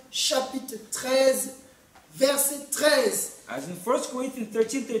 Corinthiens, chapitre 13, verset 13. as in 1 Corinthians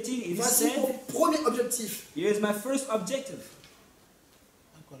 13:13, it is Voici said, mon premier objectif. here is my first objective.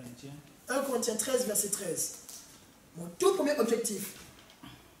 1 Corinthiens 13, verset 13. Mon tout premier objectif.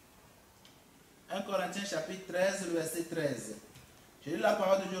 1 Corinthiens chapitre 13, le verset 13. J'ai lu la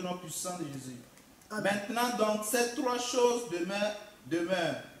parole de Dieu au nom puissant de Jésus. Amen. Maintenant donc, ces trois choses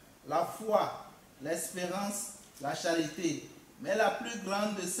demeurent. La foi, l'espérance, la charité. Mais la plus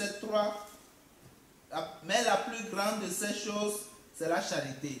grande de ces choses, c'est la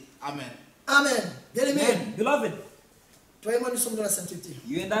charité. Amen. Amen. Bien aimé, Amen. Beloved, toi et moi nous sommes dans la sainteté.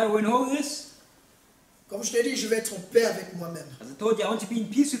 you and I were in holiness. Comme je te dis, je vais être en paix avec moi-même. As I told you, I want to be in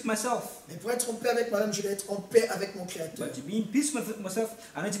peace with myself. Mais pour être en paix avec moi-même, je vais être en paix avec mon Créateur. But to be in peace with myself,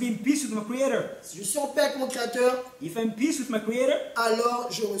 I need to be in peace with my Creator. Si je suis en paix avec mon Créateur, If I'm in peace with my Creator, alors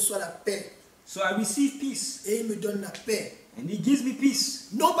je reçois la paix. so I receive peace. Et il me donne la paix. And He gives me peace.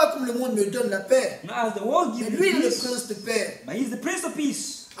 Non pas comme le monde me donne la paix, Not as the world mais gives lui il me est le peace, prince de paix. but He's the Prince of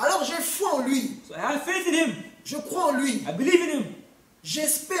Peace. Alors j'ai foi en lui, So I have faith in Him. je crois en lui, I believe in Him.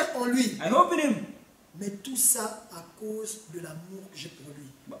 j'espère en lui. I hope in Him. Mais tout ça à cause de l'amour que j'ai pour lui.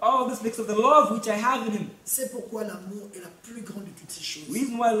 But all this because of the love which I have in Him. C'est pourquoi l'amour est la plus grande de toutes ces The choses.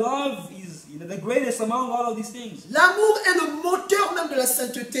 reason why love is the greatest among all of these things. L'amour est le moteur même de la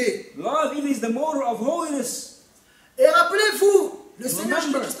sainteté. Love even is the motor of holiness. Et rappelez-vous, le Seigneur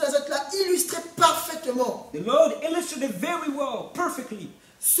Remember. Jésus-Christ de Nazareth l'a illustré parfaitement. The Lord illustrated very well, perfectly.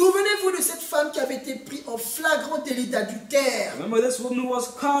 Souvenez-vous de cette femme qui avait été prise en flagrant délit d'adultère. Remember this woman who was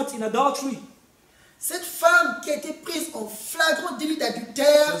caught in adultery. Cette femme qui a été prise en flagrant délit She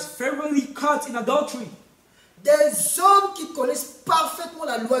d'adultère, was fairly caught in adultery. des hommes qui connaissent parfaitement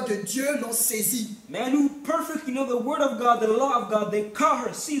la loi de Dieu l'ont saisie. Men who perfectly know the word of God, the law of God, they caught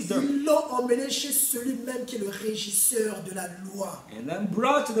her, seized her, Ils l'ont emmenée chez celui même qui est le régisseur de la loi. and then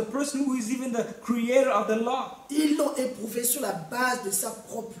brought to the person who is even the creator of the law. Ils l'ont éprouvé sur la base de sa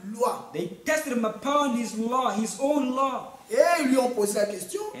propre loi. They tested him upon his law, his own law, Et ils lui ont posé la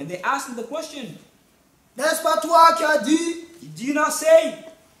question. and they asked him the question, N'est-ce pas toi qui as dit? do you not say?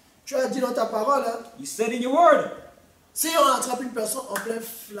 Tu as dit dans ta parole, hein? You said in your word, Si on attrape une personne en plein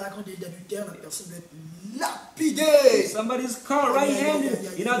flagrant délit d'adultère, la personne doit être lapidée. if somebody's caught right-handed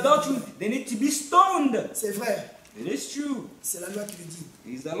in adultery, they need to be stoned. C'est vrai. It is true. C'est la loi qui le dit.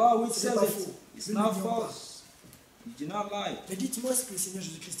 It's the law which C'est says pas it. faux. It's Nous not ne disons pas. false. You do not lie. Mais dites-moi ce que le Seigneur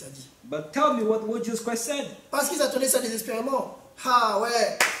Jésus-Christ a dit. But tell me what Jesus Christ said. Parce qu'ils attendaient ça désespérément. Ah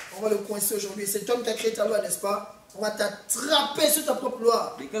ouais, on va le coincer aujourd'hui. C'est toi qui as créé ta loi, n'est-ce pas? On va t'attraper sur ta propre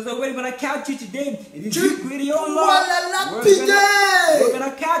loi. Because the way we're going to catch you today, it is Tu you creating your own law. dois la We're lapider.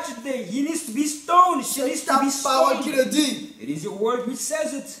 going to catch you today. He needs to be stoned. She needs C'est to ta be parole qui stoned. le dit. It is your word which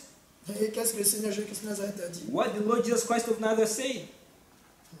says it. Et qu'est-ce que le Seigneur Jésus-Christ de Nazareth a dit? What did Lord Jesus Christ of Nazareth say?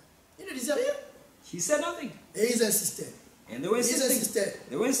 Il ne disait rien. He said nothing. Et ils insistaient. And they were Ils insisting. insistaient.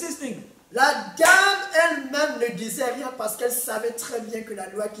 They were insisting. La dame elle-même ne disait rien parce qu'elle savait très bien que la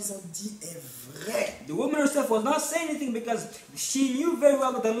loi qu'ils ont dit est vraie. The woman herself was not saying anything because she knew very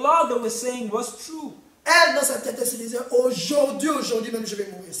well that the law they were saying was true. Elle, dans sa tête, elle se disait, aujourd'hui même, je vais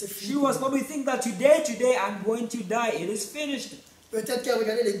mourir. C'est She fini. was probably thinking that today, I'm going to die. It is finished. Peut-être qu'elle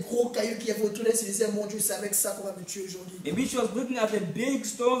regardait les gros cailloux qu'il y avait autour d'elle et se disait, mon Dieu, c'est avec ça qu'on va me tuer aujourd'hui. Maybe she was looking at the big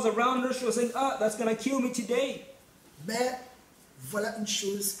stones around her. She was saying, "Ah, that's gonna kill me today." Mais voilà une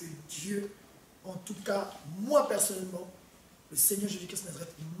chose que Dieu, en tout cas, moi personnellement, le Seigneur Jésus-Christ de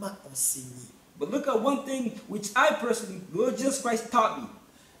Nazareth m'a enseigné. But look at one thing which I personally, Lord Jesus Christ taught me.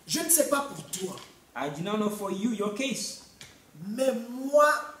 Je ne sais pas pour toi, I do not know for you your case, mais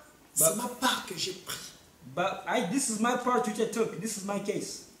moi, c'est ma part que j'ai pris. but this is my part which I took. This is my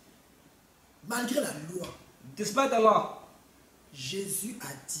case. Malgré la loi, Despite the law, Jésus a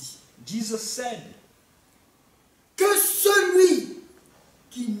dit Jesus said que celui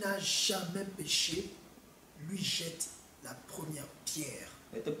qui n'a jamais péché lui jette la première pierre.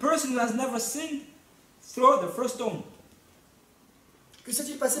 that the person who has never sinned throw the first stone. Que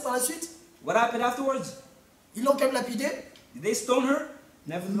s'est-il passé par la suite? What happened afterwards? Ils l'ont quand même lapidé? Did they stone her?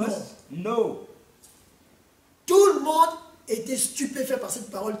 Nevertheless, no. Tout le monde était stupéfait par cette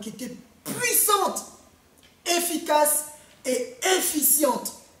parole qui était puissante, efficace et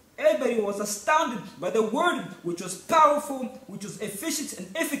efficiente. Everybody was astounded by the word which was powerful, which was efficient and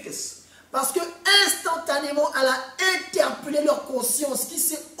efficacious. Parce que instantanément, elle a interpellé leur conscience qui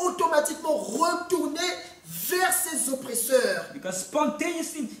s'est automatiquement retournée vers ses oppresseurs. Because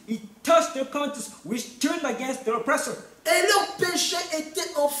spontaneously it touched their conscience, which turned against their oppressor. Et leur péché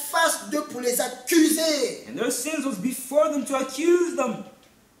était en face d'eux pour les accuser. And their sins was before them to accuse them.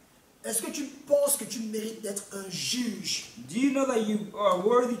 Est-ce que tu penses que tu mérites d'être un juge? Do you know that you are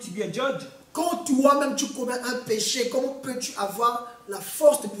worthy to be a judge? Quand toi-même tu commets un péché, comment peux-tu avoir la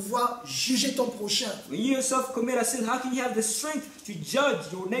force de pouvoir juger ton prochain? When you yourself commit a sin, how can you have the strength to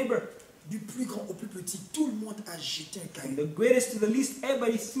judge your neighbor? Du plus grand au plus petit, tout le monde a jeté un From caillou. the greatest to the least,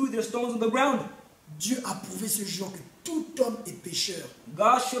 everybody threw their stones on the ground. Dieu a prouvé ce jour que tout homme est pécheur.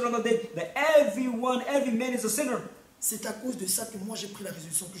 God showed on the day that every man is a sinner. C'est à cause de ça que moi j'ai pris la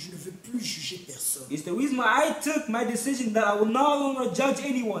résolution que je ne veux plus juger personne. It's the reason why I took my decision that I will no longer judge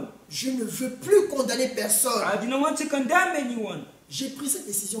anyone. Je ne veux plus condamner personne. I do not want to condemn anyone. J'ai pris cette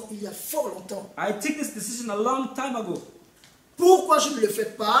décision il y a fort longtemps. I took this decision a long time ago. Pourquoi je ne le fais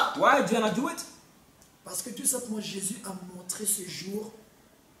pas? Why do I not do it? Parce que tout simplement Jésus a montré ce jour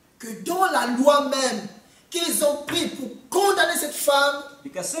que dans la loi même qu'ils ont pris pour condamner cette femme,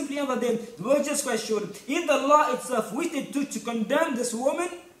 Because simply on the day, the Lord Jesus Christ showed in the law itself, which they took to condemn this woman,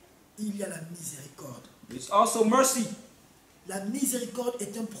 il y a la miséricorde. there's also mercy. La miséricorde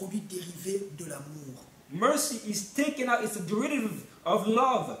est un produit dérivé de l'amour. Mercy is taken out, it's a derivative of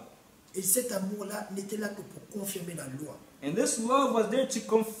love. Et cet amour-là n'était là que pour confirmer la loi. And this love was there to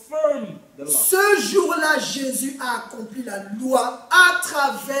confirm the law. Ce jour-là, Jésus a accompli la loi à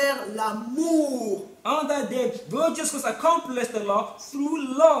travers l'amour. On that day, the Lord Jesus Christ accomplished the law through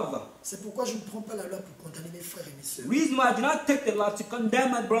love. C'est pourquoi je ne prends pas la loi pour condamner mes frères et mes sœurs. Reason why I do not take the law to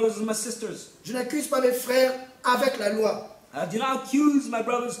condemn my brothers and my sisters. Je n'accuse pas mes frères avec la loi. I do not accuse my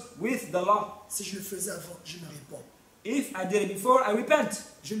brothers with the law. Si je le faisais avant, je me réponds. If I did it before, I repent.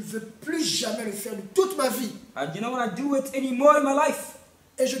 Je ne veux plus jamais le faire de toute ma vie. I do not want to do it anymore in my life.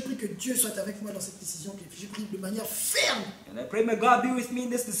 Et je prie que Dieu soit avec moi dans cette décision que j'ai prise de manière ferme. And I pray may God be with me in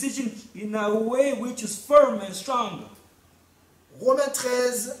this decision in a way which is firm and strong. Romains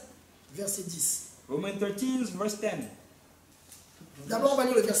 13, verset 10. Romans 13, verse 10. D'abord, on va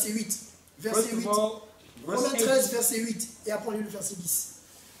lire le verset 8. Verset First 8. of all, verse Romains 8. 13, verset 8. Et après, on lit le verset 10.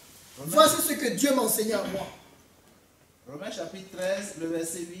 Voici ce que Dieu m'a enseigné à moi. Romains chapitre 13, le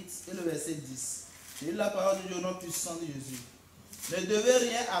verset 8 et le verset 10. C'est la parole du Dieu au nom puissant de Jésus. Ne devez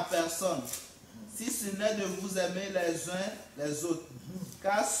rien à personne, si ce n'est de vous aimer les uns les autres.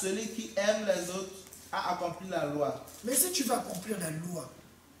 Car celui qui aime les autres a accompli la loi. Mais si tu vas accomplir la loi,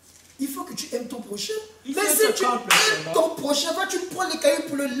 il faut que tu aimes ton prochain. Il Mais faut si que tu tu accomplisses aimes la ton prochain, vas-tu prendre les cailloux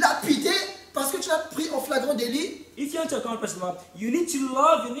pour le lapider parce que tu l'as pris en flagrant délit? If you want to accomplish love, you need to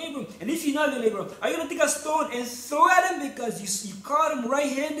love your neighbor. And if you love your neighbor, are you going to take a stone and throw at him because you caught him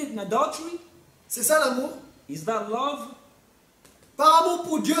right-handed in adultery? C'est ça l'amour? Is that love? Par amour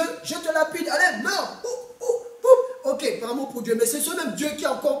pour Dieu, je te lapide. Allez, meurs. Ok, par amour pour Dieu. Mais c'est ce même Dieu qui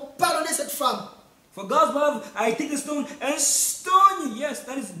a encore pardonné cette femme. For God's love, I take the stone and stone you. Yes,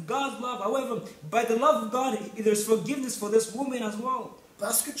 that is God's love. However, by the love of God, there's forgiveness for this woman as well.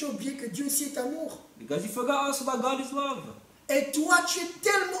 Parce que tu as oublié que Dieu aussi est amour. Because you forgot also that God is love. Et toi, tu es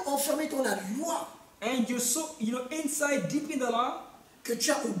tellement enfermé dans la loi And you're so, inside, deep in the law, que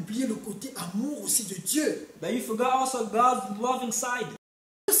tu as oublié le côté amour aussi de Dieu. that you forgot also God's love inside.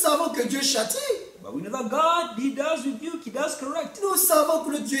 Nous savons que Dieu châtie. But But we know that God, He does rebuke, He does correct. Nous savons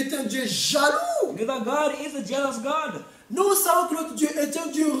que le Dieu est un Dieu jaloux. We know that God is a jealous God. Nous savons que notre Dieu est un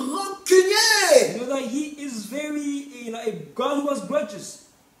Dieu rancunier. We know that He is very, a God who has grudges.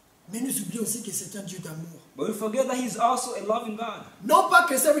 Mais nous oublions aussi que c'est un Dieu d'amour. But we forget that He's also a loving God. Non pas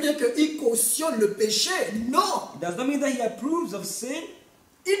que ça veut dire qu'il cautionne le péché. Non. It does not mean that He approves of sin.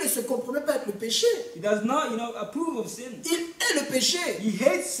 Il ne se compromet pas avec le péché. He does not, approve of sin. Il hait le péché. He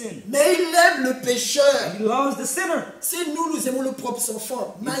hates sin. Mais il aime le pécheur. He loves the sinner. Si nous aimons nos propres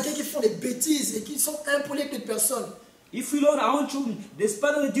enfants, malgré qu'ils font des bêtises et qu'ils sont impolis avec d'autres personnes, If we love our own children,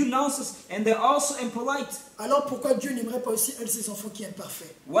 despite they do nonsense and they're also impolite, alors pourquoi Dieu n'aimerait pas aussi un de ses enfants qui est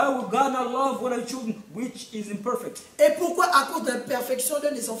imparfait? why would God not love one of the children which is imperfect? Et pourquoi à cause de l'imperfection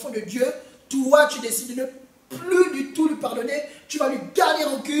d'un des enfants de Dieu, toi tu décides de ne plus du tout lui pardonner, tu vas lui garder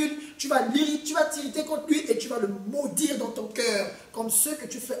rancune, tu vas t'irriter contre lui et tu vas le maudire dans ton cœur, comme ce que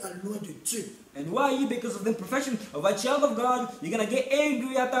tu fais à loin de Dieu. And why you? Because of the imperfection of a child of God, you're going to get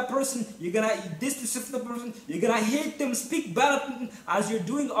angry at that person, you're going to distance the person, you're going to hate them, speak bad at them, as you're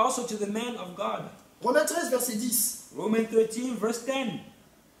doing also to the man of God. Romains 13, verset 10. Romans 13, verse 10.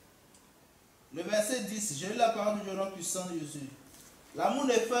 Le verset 10, j'ai lu la parole du nom puissant de Jésus. L'amour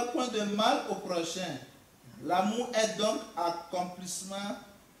ne fait point de mal au prochain. L'amour est donc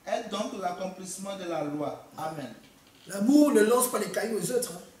l'accomplissement de la loi. Amen. L'amour ne lance pas les cailloux aux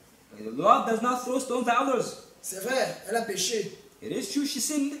autres. Hein. The Lord does not throw stones at others. C'est vrai, elle a péché. It is true, she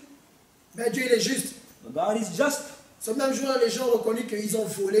sinned. Mais Dieu il est juste. But God is just. Ce même jour-là, les gens ont reconnu qu'ils ont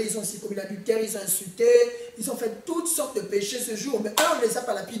volé, ils ont aussi commis l'adultère, ils ont insulté, ils ont fait toutes sortes de péchés ce jour. Mais eux, on ne les a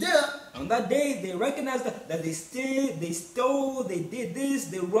pas lapidés. Hein. On that day, they recognized that they stole, they did this,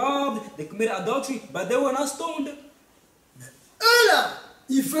 they robbed, they committed adultery, but they were not stoned. Mais eux là,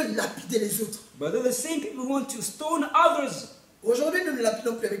 ils veulent lapider les autres. But they're the same people who want to stone others. Aujourd'hui, nous ne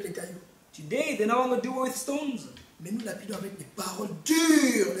lapidons plus avec les cailloux. Today, they no longer do it with stones. Mais nous lapidons avec des paroles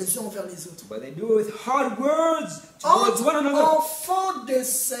dures les uns envers les autres. But they do it with hard words towards one another. Enfants de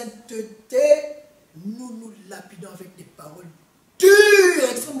sainteté, nous nous lapidons avec des paroles dures,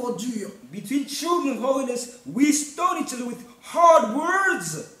 extrêmement dures. Between children of holiness, we stone each other with hard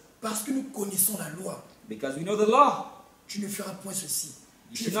words. Parce que nous connaissons la loi. Because we know the law. Tu ne feras point ceci.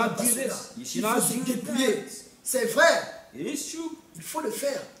 You Tu should ne feras not pas do cela. this. You should Il faut not se do dépouiller. that. C'est vrai. It is true. Il faut le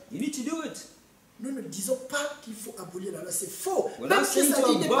faire. You need to do it. Nous ne disons pas qu'il faut abolir la loi. C'est faux. We're Même not si saying ça to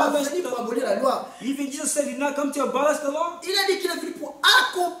dit qu'il n'est pas abolish venu the pour abolir la loi. Even Jesus said he did not come to abolish the law. Il a dit qu'il est venu pour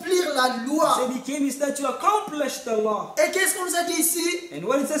accomplir la He loi. said he came instead to accomplish the law. Et qu'est-ce qu'on nous a dit ici? And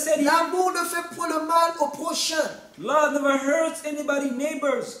what it said here, L'amour ne fait point le mal au prochain. love never hurts anybody,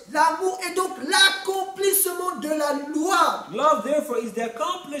 neighbors. L'amour est donc l'accomplissement de la loi. Love, therefore, is the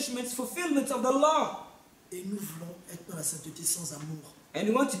accomplishment, fulfillment of the law. Et nous voulons être dans la sainteté sans amour. And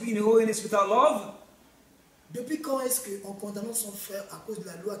we want to be in holiness without love. Depuis quand est-ce qu'en condamnant son frère à cause de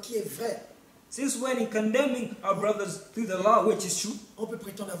la loi qui est vraie, Since when, in condemning our brothers through the law, which is true, on peut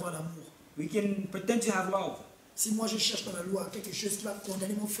prétendre avoir l'amour? we can pretend to have love? Si moi je cherche dans la loi quelque chose qui va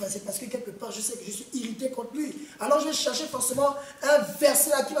condamner mon frère, c'est parce que quelque part je sais que je suis irrité contre lui. Alors je vais chercher forcément un verset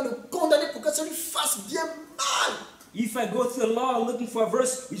là qui va le condamner pour que ça lui fasse bien mal. If I go through the law looking for a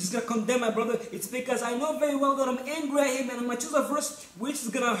verse which is going to condemn my brother, it's because I know very well that I'm angry at him and I'm going to choose a verse which is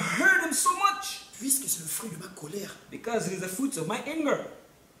going to hurt him so much. Puisque c'est le fruit de ma colère. Because it is the fruit of my anger.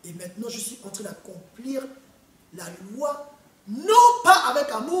 Et maintenant je suis en train d'accomplir la loi, non pas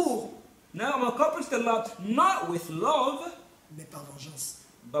avec amour, Now I'm accomplishing the law not with love, mais par vengeance.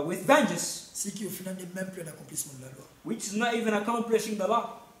 but with vengeance, Ce qui au final n'est même plus un accomplissement de la loi. which is not even accomplishing the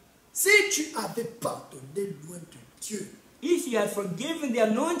law. Si tu avais pardonné loin de Dieu, If you had forgiven the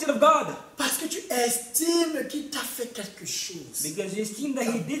anointed of God, parce que tu estimes qu'il t'a fait quelque chose, because you esteem that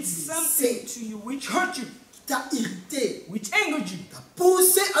he did something to you which hurt you, qui t'a irrité, which angered you, t'a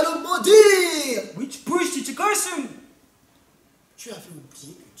poussé à le maudire, which pushed you to curse him, tu avais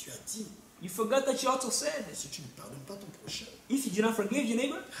oublié que tu as dit, you forgot that you also said, si tu ne pardonnes pas ton prochain, if you do not forgive your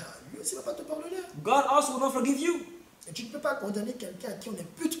neighbor, lui aussi ne va pas te pardonner. God also will not forgive you. Et tu ne peux pas condamner quelqu'un à qui on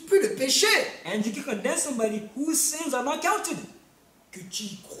n'impute plus de péché. And you can condemn somebody whose sins are not counted. Que tu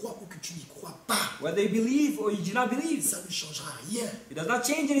y crois ou que tu n'y crois pas, Whether you believe or you do not believe, ça ne changera rien. it does not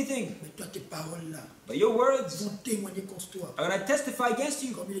change anything. Mais toi, tes paroles-là But your words vont témoigner contre toi. are going to testify against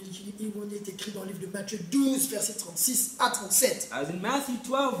you. Comme il est écrit dans le livre de Matthieu 12, versets 36 à 37. As in Matthew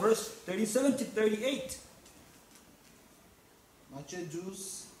 12, verse 37 to 38. Matthieu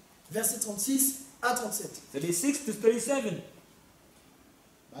 12, Verset 36 à 37. 36 to 37.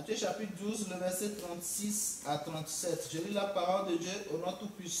 Matthieu chapitre 12, le verset 36 à 37. Je lis la parole de Dieu au nom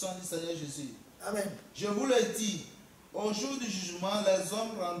tout-puissant du Seigneur Jésus. Amen. Je vous le dis, Au jour du jugement, les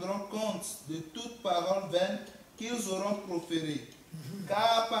hommes rendront compte de toute parole vaine qu'ils auront proférée.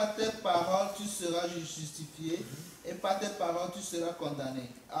 Car par tes paroles tu seras justifié et par tes paroles tu seras condamné.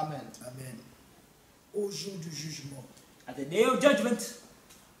 Amen. Amen. Au jour du jugement. At the day of judgment,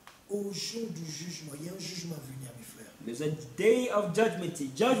 Au jour du jugement. Il y a un jugement à venir, mes frères. there's a day of judgment.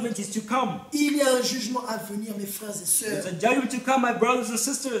 Judgment is to come. Il y a un jugement à venir, mes frères et There's sœurs. a judgment to come, my brothers and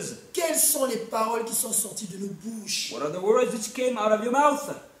sisters. Quelles sont les paroles qui sont sorties de nos bouches? What are the words which came out of your mouth?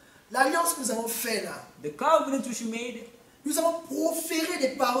 L'alliance que nous avons faite là. The covenant which we made. Nous avons proféré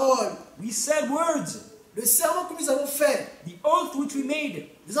des paroles. We said words. Le serment que nous avons fait. The oath which we made.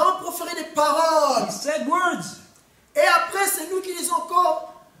 Nous avons proféré des paroles. We said words. Et après, c'est nous qui disons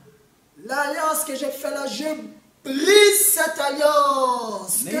encore, l'alliance que j'ai faite là, je brise cette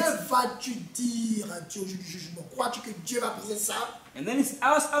alliance. Mais- Que vas-tu dire à Dieu au jour du jugement? Crois-tu que Dieu va briser ça? And then it's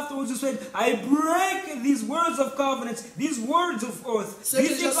us afterwards who said, I break these words of covenants, these words of oath. Ce Do you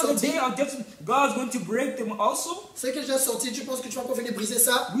que think j'ai on the sorti- day of judgment, God's going to break them also? Ce que j'ai sorti, tu penses que tu vas encore venir briser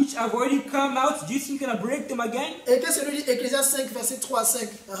ça? Which have already come out, do you think you're going to break them again? Et qu'est-ce que nous dit Ecclésiaste 5, verset 3 à 5?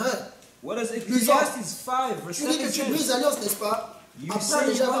 What does Ecclesiastes 5 verse Tu dis 7 que tu say? brises l'alliance, n'est-ce pas? You Après say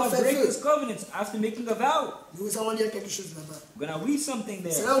you déjà want avoir to fait break feu. this covenant after making a vow. Nous allons lire quelque chose là-bas. We're going to read something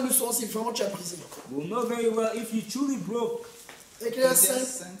C'est there. là où nous saurons si vraiment tu as brisé. We'll know very well if you truly broke. Ecclésiaste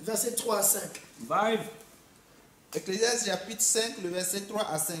Ecclésiaste 5, verset 3 à 5. 5. Ecclésiaste chapitre 5, le verset 3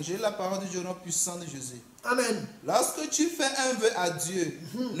 à 5. J'ai la parole du Dieu puissant de Jésus. Amen. Lorsque tu fais un vœu à Dieu,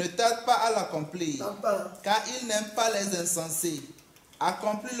 ne tarde pas à l'accomplir, T'en parles. car il n'aime pas les insensés.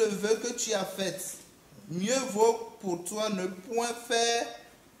 Accomplis le vœu que tu as fait. Mieux vaut pour toi ne point faire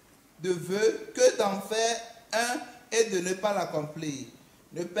de vœu que d'en faire un et de ne pas l'accomplir.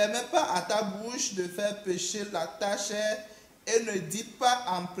 Ne permets pas à ta bouche de faire pécher ta chair et ne dis pas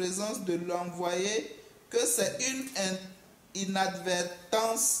en présence de l'envoyé que c'est une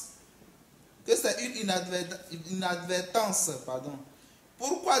inadvertance. Pardon.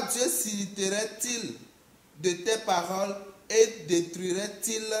 Pourquoi Dieu s'irriterait-il de tes paroles et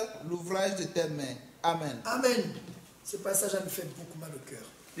détruirait-il l'ouvrage de tes mains? Amen. Amen. Ce passage me fait beaucoup mal au cœur.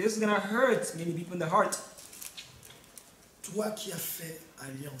 This is going to hurt many people in the heart. Toi qui as fait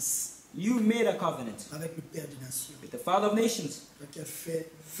alliance You made a covenant avec le Père des Nations, with the Father of nations. toi qui as fait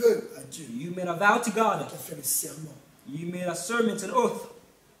vœu à Dieu, You made a vow to God. toi qui as fait le serment, You made a serment, an oath.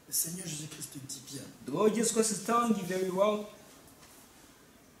 le Seigneur Jésus-Christ te dit bien. The Lord Jesus Christ is telling you very well.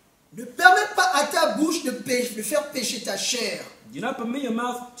 Ne permets pas à ta bouche de faire pécher ta chair. Do not permit your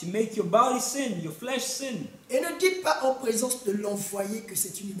mouth to make your body sin, your flesh sin. Et ne dis pas en présence de l'envoyé que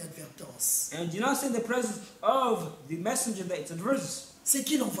c'est une inadvertance. And do not say in the presence of the messenger that it's adverse. C'est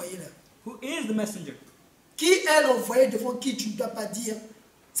qui l'envoyé là? Who is the messenger? Qui est l'envoyé devant qui tu ne dois pas dire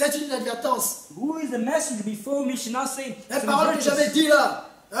c'est une inadvertance? Who is the messenger before me should not say La it's an parole que j'avais adverse. dit là,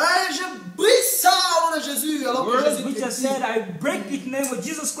 hey, je brise ça au nom de Jésus. Alors que Words Jésus which te I dit, said, I break it in the name of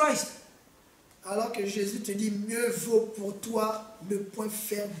Jesus Christ. alors que Jésus te dit, mieux vaut pour toi ne point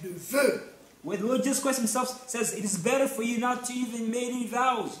faire de vœux Where the Lord Jesus Christ himself says it is better for you not to even make any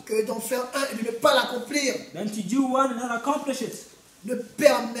vows que d'en faire un et de ne pas l'accomplir. than to do one and not accomplish it. Ne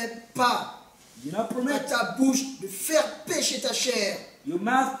permets pas Do not à permit ta bouche de faire pécher ta chair. your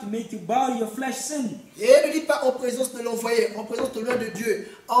mouth to make your body, your flesh sin. Et ne dis pas en présence de l'envoyé, en présence de l'un de Dieu,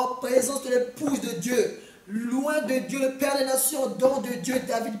 en présence de l'épouse de Dieu, loin de Dieu, le Père des Nations, don de Dieu,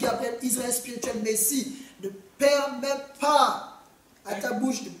 David, Gabriel, Israël spirituel, Messie. Ne permets pas à ta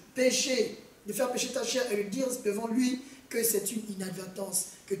bouche de pécher, de faire pécher ta chair et de dire devant lui que c'est une inadvertance,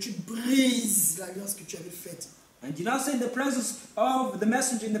 que tu brises l'alliance que tu avais faite. And do not say in the presence of the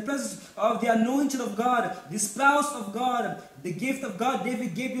messenger, in the presence of the anointed of God, the spouse of God, the gift of God,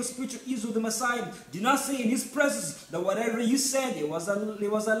 David gave you spiritual Israel, the Messiah. Do not say in his presence that whatever you said, it was a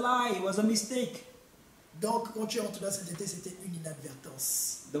lie, it was a mistake. Donc, quand tu entres dans cette été, c'était une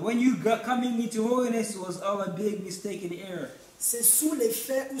inadvertance. That when you got coming into holiness, it was all a big mistake and error. C'est sous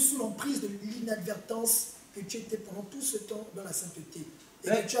l'effet ou sous l'emprise de l'inadvertance que tu étais pendant tout ce temps dans la sainteté. Et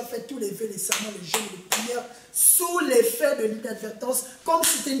que tu as fait tous les vœux, les serments, les jeûnes, les prières, sous l'effet de l'inadvertance, comme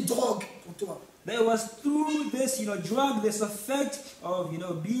si c'était une drogue pour toi. There was through this, drug, this effect of,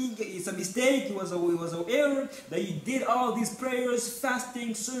 being, it's a mistake, it was an error, that you did all these prayers,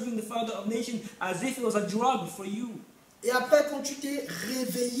 fasting, serving the Father of nations, as if it was a drug for you. Et après, quand tu t'es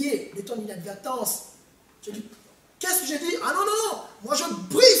réveillé de ton inadvertance, tu dis, qu'est-ce que j'ai dit? Ah non, non, non, moi je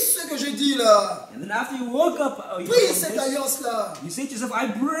brise ce que j'ai dit là. And then after you woke up, Brise cette alliance-là. you say to yourself, I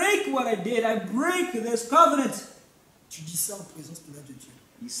break what I did, I break this covenant. Tu dis ça en présence de l'un de Dieu.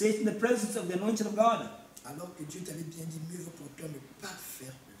 You say it in the presence of the anointed of God. Alors que Dieu t'avait bien dit, mieux vaut pour toi ne pas faire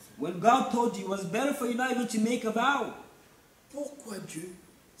de vœux. When God told you it was better for you not even to make a vow. Pourquoi Dieu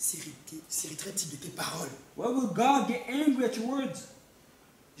s'irriterait-il de tes paroles? Why will God get angry at your words?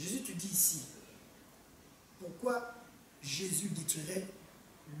 Jésus te dit ici, pourquoi Jésus détruirait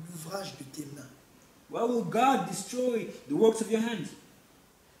l'ouvrage de tes mains? Why will God destroy the works of your hands?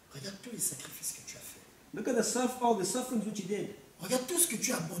 Regarde tous les sacrifices que tu as faits. Look at all the sufferings which you did. Regarde tout ce que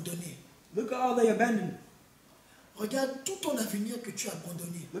tu as abandonné. Look at all that you abandoned. Regarde tout ton avenir que tu as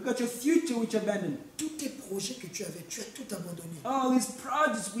abandonné. Look at your future which you abandoned. Tous tes projets que tu avais, tu as tout abandonné. All these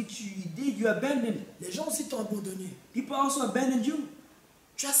projects which you did, you abandoned. Les gens aussi t'ont abandonné. People also abandoned you.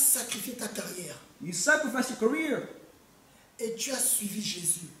 Tu as sacrifié ta carrière. You sacrificed your career. Et tu as suivi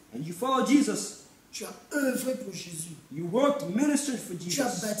Jésus. And you followed Jesus. Tu as œuvré pour Jésus. You worked, ministered for Tu as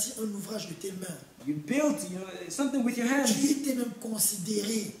Jesus. bâti un ouvrage de tes mains. You built something with your hands. Tu étais même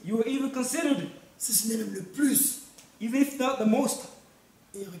considéré, You were even considered, si ce n'est même le plus. even if not the most.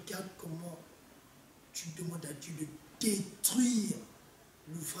 Et regarde comment tu demandes à Dieu de détruire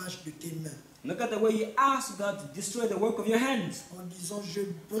l'ouvrage de tes mains. Look at the way you ask God to destroy the work of your hands. En disant, je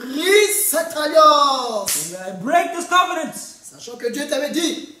brise cette alliance. And I break this covenant. Sachant que Dieu t'avait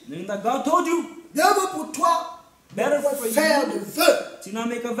dit, Knowing that God told you, mieux vaut pour toi better de for faire de you vœux. to not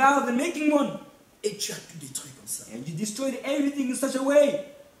make a vow than making one. Et tu as tout détruit comme ça. And you destroyed everything in such a way.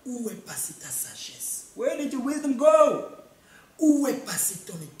 Où est passée ta sagesse? Where did your wisdom go? Où est passée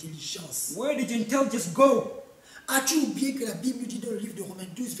ton intelligence? Where did your intelligence go? As-tu oublié que la Bible dit dans le livre de Romains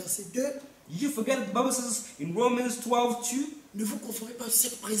 12, verset 2, Did you forget that the Bible says in Romans 12:2, ne vous conformez pas au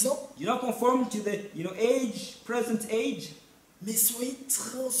siècle présent, do not conform to the present age, mais soyez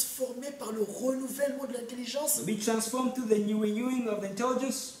transformés par le renouvellement de l'intelligence. but be transformed through the new renewing of the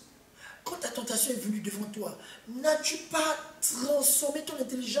intelligence. Quand ta tentation est venue devant toi, n'as-tu pas transformé ton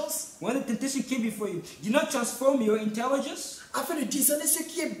intelligence When the temptation came before you, do not transform your intelligence afin de discerner ce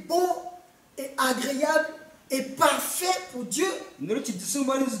qui est bon et agréable et parfait pour Dieu, in order to discern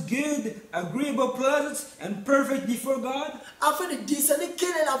what is good, agreeable, pleasant, and perfect before God, afin de discerner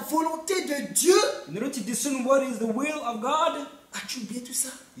quelle est la volonté de Dieu. in order to discern what is the will of God? As-tu oublié tout ça?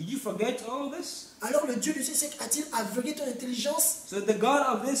 Did you forget all this? Alors le Dieu de ce siècle a-t-il aveuglé ton intelligence So the God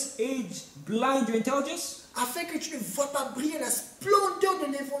of this age blind your intelligence, afin que tu ne vois pas briller la splendeur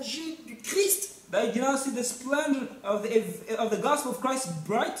de l'évangile du Christ? that you do not see the splendor of the gospel of Christ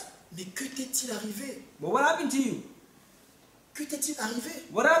bright? Mais que t'est-il arrivé? But what happened to you? Que t'est-il arrivé?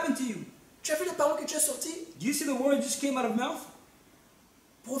 What happened to you? Tu as vu les paroles que tu as sorties? Do you see the word just came out of mouth?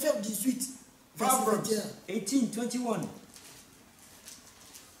 Proverbe 18, verset Proverbs 21. 18:21.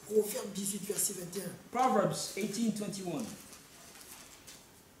 Proverbe 18, verset 21. Proverbs 18:21.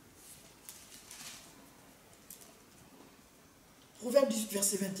 Proverbe 18,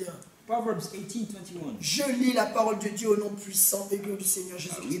 verset 21. Proverbs 18:21. Je lis la parole de Dieu au nom puissant et glorieux du Seigneur Read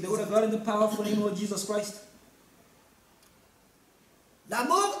Jésus-Christ. the word of God in the powerful name of Jesus Christ. La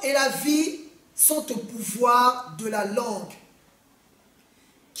mort et la vie sont au pouvoir de la langue.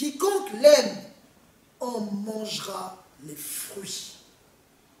 Quiconque l'aime en mangera les fruits.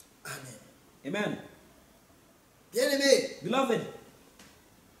 Amen. Amen. Bien-aimé, Beloved,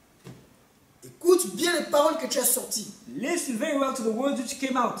 écoute bien les paroles que tu as sorties. listen very well to the words which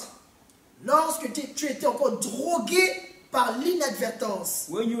came out. Lorsque tu étais encore drogué par l'inadvertance,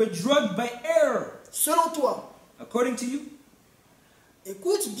 When you were drugged by error, selon toi, according to you,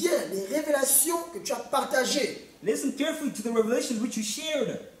 écoute bien les révélations que tu as partagées. listen carefully to the revelations which you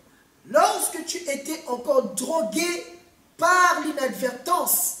shared. Lorsque tu étais encore drogué par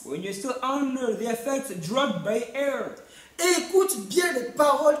l'inadvertance, When you're still under the effects, drugged by error. et écoute bien les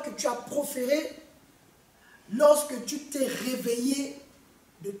paroles que tu as proférées lorsque tu t'es réveillé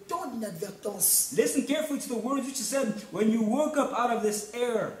de ton inadvertance. Listen carefully to the words which you said when you woke up out of this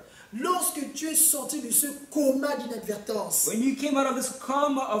error. Lorsque tu es sorti de ce coma d'inadvertance, When you came out of this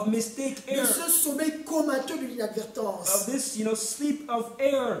coma of mistake de error, ce sommeil comateux de of l'inadvertance, this, sleep of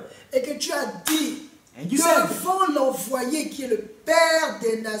error, et que tu as dit and you said, devant l'envoyé qui est le Père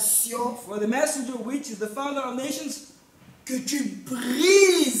des nations, for the messenger which is the Father of nations, que tu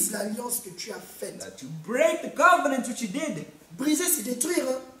brises l'alliance que tu as faite. that you break the covenant which you did. Briser, c'est détruire.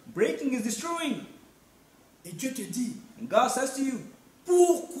 Hein? Breaking is destroying. Et Dieu te dit, And God says to you,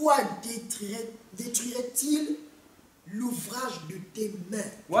 pourquoi détruirait-il l'ouvrage de tes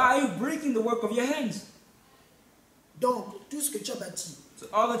mains? why are you breaking the work of your hands? Donc, tout ce que tu as bâti, So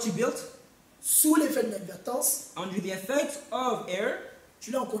all that you built sous l'effet de l'inadvertance, under the effects of error,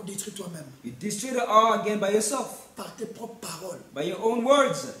 tu l'as encore détruit toi-même, you destroyed it all again by yourself, par tes propres paroles. by your own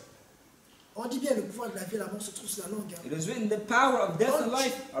words. On dit bien le pouvoir de la vie et la mort se trouve sur la langue. Hein? It is written, the power of death and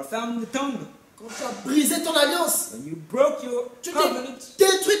life are found in the tongue. Quand tu as brisé ton alliance, When you broke your tu t'es covenant,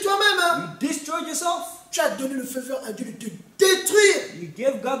 détruit toi-même. Hein? you destroyed yourself. tu as donné le feu vert à Dieu de te détruire. You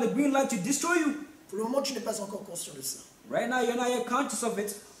give God the green light to destroy you. Pour le moment, tu n'es pas encore conscient de ça. Right now, you're not yet conscious of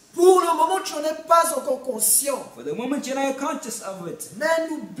it. Pour le moment, tu n'en es pas encore conscient. For the moment, you're not yet conscious of it. Mais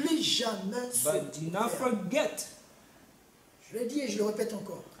n'oublie jamais ce But do not frère. forget. Je l'ai dit et je le répète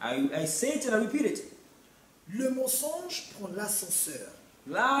encore. I say it and I repeat it. Le mensonge prend l'ascenseur.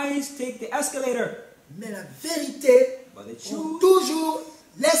 Lies take the escalator. Mais la vérité But the prend truth toujours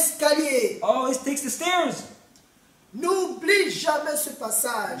l'escalier. always takes the stairs. N'oublie jamais ce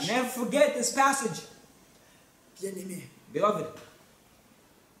passage. Never forget this passage. Bien-aimé, Beloved,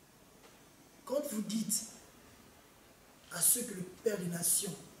 quand vous dites à ceux que le Père des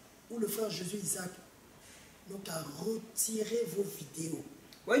Nations ou le frère Jésus Isaac n'ont qu'à retirer vos vidéos,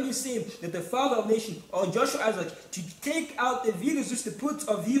 when you say that the Father of Nation or Joshua Isaac to take out the videos which they put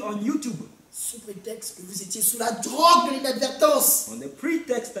of you on YouTube, sous prétexte que vous étiez sous la drogue de l'inadvertance, on the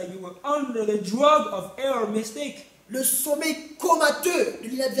pretext that you were under the drug of error, mistake, le sommeil comateux de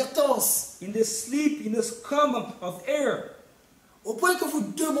l'inadvertance, in the sleep, in this coma of error, au point que vous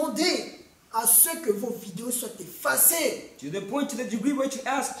demandez à ce que vos vidéos soient effacées. to the point, to the degree where you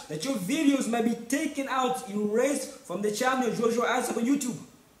ask that your videos may be taken out, erased from the channel of Joshua Isaac on YouTube.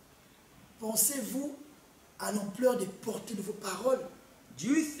 Pensez-vous à l'ampleur des portées de vos paroles? Do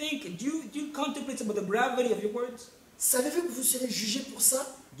you contemplate about the gravity of your words? Savez-vous que vous serez jugé pour ça?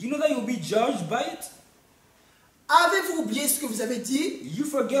 Do you know that you'll be judged by it? Avez-vous oublié ce que vous avez dit? You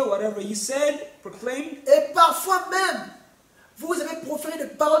forget whatever you said, proclaimed, Et parfois même, vous avez proféré des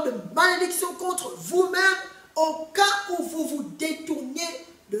paroles de malédiction contre vous-même au cas où vous vous détourniez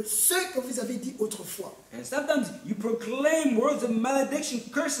de ce que vous avez dit autrefois. and sometimes you proclaim words of malediction,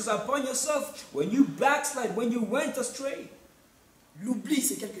 curses upon yourself when you backslide, when you went astray. L'oubli,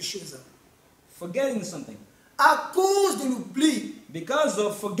 c'est quelque chose. Forgetting something. À cause de l'oubli, Because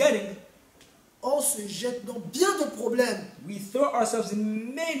of forgetting, on se jette dans bien de problèmes. we throw ourselves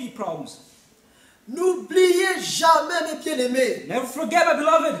in many problems. N'oubliez jamais, mes bien-aimés, Never forget, my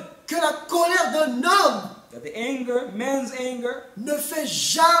beloved, que la colère d'un homme that the anger, man's anger, ne fait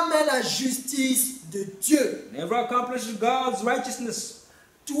jamais la justice de Dieu. never accomplishes God's righteousness.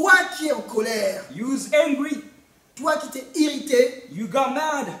 Toi qui es en colère, You was angry, toi qui t'es irrité, you got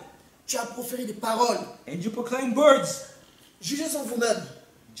mad, tu as proféré des paroles. and you proclaimed words. Jugez en vous-même.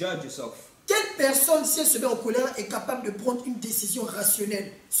 Judge yourself. Quelle personne, si elle se met en colère, est capable de prendre une décision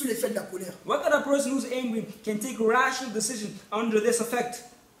rationnelle sous l'effet de la colère? What kind of person who's angry can take a rational decision under this effect?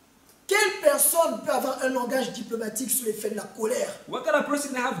 Quelle personne peut avoir un langage diplomatique sous l'effet de la colère? What kind of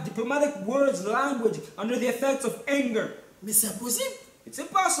person can have diplomatic words, language under the effects of anger? Mais c'est impossible. It's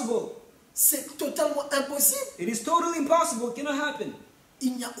impossible. C'est totalement impossible. It is totally impossible. It cannot happen.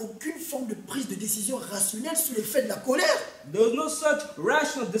 Il n'y a aucune forme de prise de décision rationnelle sous l'effet de la colère. There's no such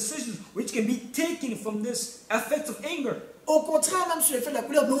rational decisions which can be taken from this effect of anger. Au contraire, même sous l'effet de la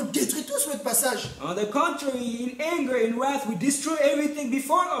colère, mais on détruit tout sur notre passage. On the contrary, in anger, in wrath, we destroy everything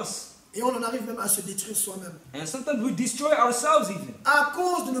before us. Et on en arrive même à se détruire soi-même. And sometimes we destroy ourselves even. À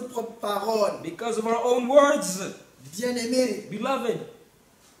cause de nos propres paroles. Because of our own words. Bien-aimés, Beloved,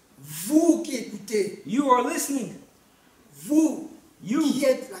 vous qui écoutez, you are listening. vous You qui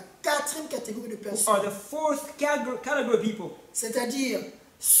êtes la quatrième catégorie de personnes, are the fourth category of people. c'est-à-dire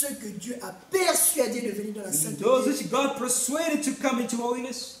ceux que Dieu a persuadés de venir dans la sainteté. Those which God persuaded to come into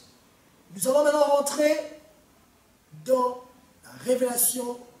holiness. Nous allons maintenant rentrer dans la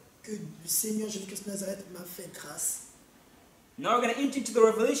révélation que le Seigneur Jésus-Christ de Nazareth m'a fait grâce Now we're going to enter into the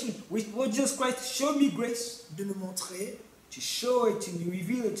revelation which Lord Jesus Christ showed me grace de me montrer to show it to me,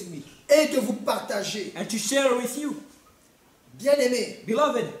 reveal it to me, et de vous partager. and to share it with you. Bien-aimés,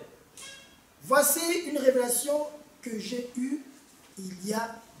 Beloved, voici une révélation que j'ai eue il y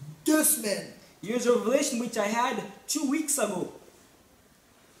a 2 semaines. here's a revelation which I had 2 weeks ago.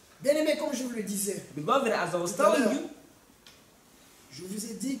 Bien-aimés, comme je vous le disais, Beloved, as I was telling you, je vous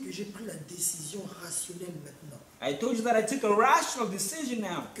ai dit que j'ai pris la décision rationnelle maintenant. I told you that I took a rational decision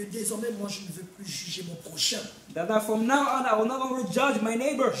now. Que désormais, moi, je ne veux plus juger mon prochain. That from now on I will no longer judge my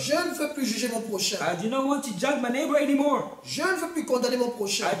neighbor. Je ne veux plus juger mon prochain. I do not want to judge my neighbor anymore. Je ne veux plus condamner mon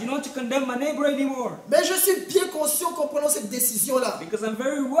prochain. I do not want to condemn my neighbor anymore. Mais je suis bien conscient qu'en prenant cette décision-là, Because I'm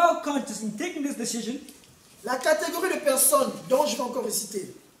very well conscious in taking this decision. la catégorie de personnes dont je vais encore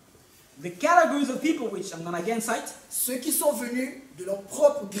citer, The categories of people which I'm going to again cite, ceux qui sont venus de leur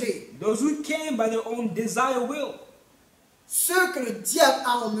propre gré, those who came by their own desire will, ceux que le diable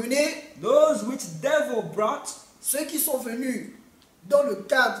a emmenés, those which devil brought, ceux qui sont venus dans le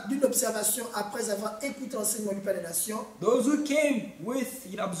cadre d'une observation après avoir écouté l'enseignement du Père des Nations, those who came with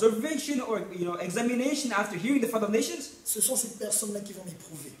observation or examination after hearing the Father of Nations. ce sont ces personnes-là qui vont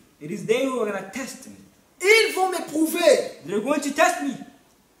m'éprouver. It is they who are going to test me. Ils vont m'éprouver They're going to test me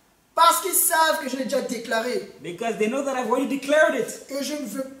parce qu'ils savent que je l'ai déjà déclaré, because they know that I've already declared it. que je ne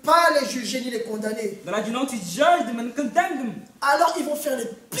veux pas les juger ni les condamner. That I do not to judge them and condemn them. Alors ils vont faire les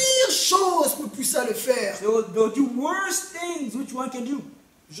pires choses pour pousser à le faire. So they'll do worse things which one can do.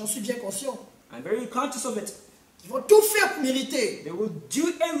 J'en suis bien conscient. I'm very conscious of it. Ils vont tout faire pour m'irriter. They will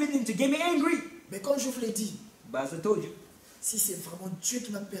do everything to get me angry. Mais comme je vous l'ai dit, But as I told you, si c'est vraiment Dieu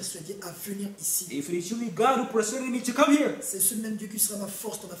qui m'a persuadé à venir ici, if it is truly God who persuaded me to come here, c'est ce même Dieu qui sera ma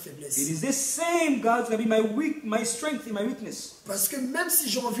force dans ma faiblesse. it is this same God who's going to be my strength in my weakness. Parce que même si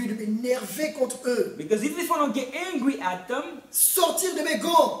j'ai envie de m'énerver contre eux, Because even if I don't get angry at them, sortir de mes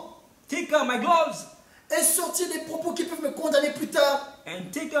gants take out my gloves et sortir des propos qui peuvent me condamner plus tard,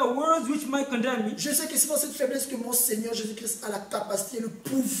 and take out words which might condemn me, je sais que c'est dans cette faiblesse que mon Seigneur Jésus-Christ a la capacité et le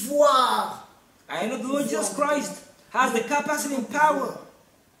pouvoir I know the Lord Jesus Christ has the capacity and power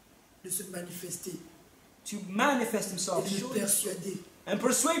de se manifester to manifest himself et de me persuader and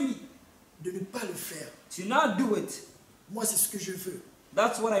persuade me de ne pas le faire. to not do it. Moi, c'est ce que je veux.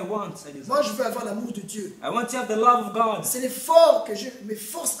 That's what I want. I desire. Moi, je veux avoir l'amour de Dieu. I want to have the love of God. C'est l'effort que je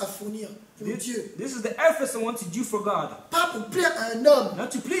m'efforce à fournir pour Dieu. This is the efforts I want to do for God. Pas pour plaire à un homme. Not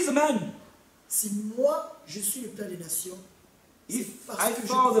to please a man. Si moi, je suis le Père des nations, c'est If parce I que je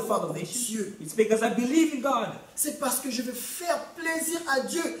follow the crois Father en of nations, Dieu. it's because I believe in God. C'est parce que je veux faire plaisir à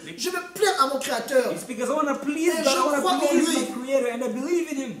Dieu. Je veux plaire à mon Créateur. It's because I want to please Et God. je I crois want en to please lui. my Creator, and I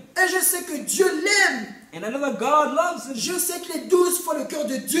believe in Him. Et je sais que Dieu l'aime. And I know that God loves Him. Je sais qu'il est 12 fois le cœur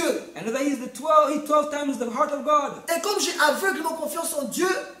de Dieu. I know that He's 12 times the heart of God. Et comme j'ai aveuglément confiance en Dieu,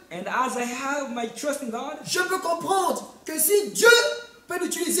 And as I have my trust in God, je peux comprendre que si Dieu peut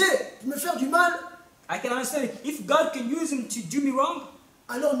l'utiliser pour me faire du mal, I can understand it. If God can use Him to do me wrong,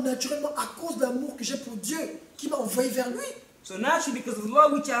 alors naturellement, à cause de l'amour que j'ai pour Dieu, qui m'a envoyé vers lui, so naturally because of the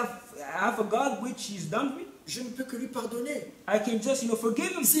love which I have for God, which He's done with, je ne peux que lui pardonner. I can just,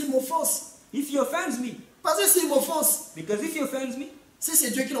 forgive Him S'il m'offense. if He offends me. Parce que s'il m'offense, Because if He offends me, si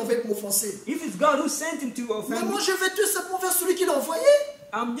c'est Dieu qui l'a envoyé pour m'offenser, if it's God who sent Him to mais offend moi me, je vais tout simplement vers celui qui l'a envoyé.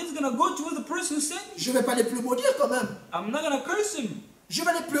 I'm just going to go towards the person who sent me. Je ne vais pas aller plus le maudire quand même. I'm not going to curse Him. Je vais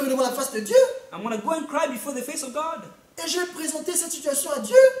aller pleurer devant la face de Dieu. I'm going to go and cry before the face of God. Et je vais présenter cette situation à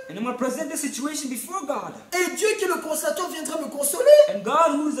Dieu. And I'm going to present the situation before God. Et Dieu qui est le consolateur viendra me consoler. And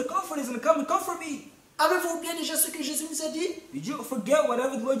God, who is the comforter, is going to come and comfort me. Avez-vous oublié déjà ce que Jésus nous a dit Did you forget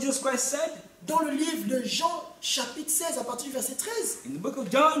whatever the Lord Jesus Christ said? dans le livre de Jean, chapitre 16, à partir du verset 13. In the book of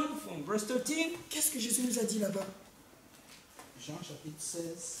John, from verse 13, Qu'est-ce que Jésus nous a dit là-bas? Jean chapitre 16.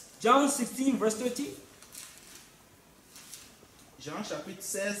 John 16, verse 13. Jean chapitre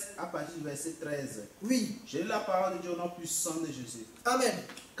 16 à partir du verset 13. Oui. J'ai lu la parole de Dieu au nom puissant de Jésus. Amen.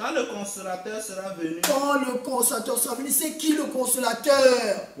 Quand le consolateur sera venu, Quand le consolateur sera venu, c'est qui le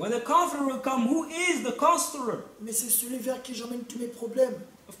consolateur? When the comforter will come, who is the consoler? Mais c'est celui vers qui j'emmène tous mes problèmes.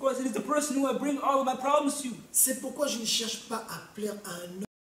 Of course, it is the person who I bring all of my problems to. C'est pourquoi je ne cherche pas à plaire à un homme.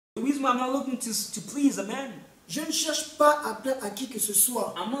 The reason why I'm not looking to please a man. Je ne cherche pas à plaire à qui que ce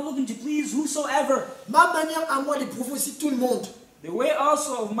soit. I'm not looking to please whosoever. Ma manière à moi d'éprouver aussi tout le monde. The way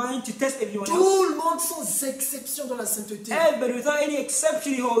also of mine to test everyone else. Tout le monde sans exception dans la sainteté. Everybody without any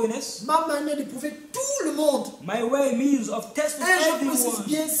exception in holiness. Ma manière d'éprouver tout le monde. My way means of testing Et je précise everyone.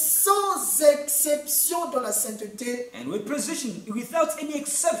 bien sans exception dans la sainteté. And with precision, without any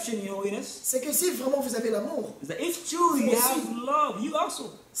exception in holiness. C'est que si vraiment vous avez l'amour, Is that if truly you have love, you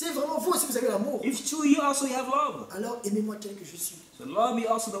also. si vraiment vous aussi vous avez l'amour, If truly you also have love. alors aimez-moi tel que je suis. So love me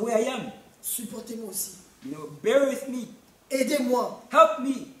also the way I am. Supportez-moi aussi. Bear with me. Aidez-moi Help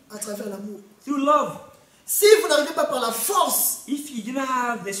me à travers l'amour. through love. Si vous n'arrivez pas par la force, If you do not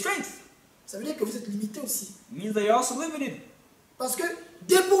have the strength, ça veut dire que vous êtes limité aussi. it means that you're also limited. Parce que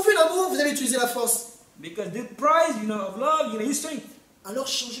dépourvu d'amour, vous allez utiliser la force. Because the prize, of love, use strength. Alors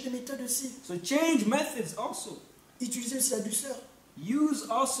changez de méthode aussi. So change methods also. Utilisez aussi la douceur. Use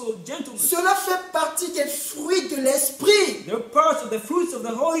also gentleness. Cela fait partie des fruits de l'esprit. They're parts of the fruits of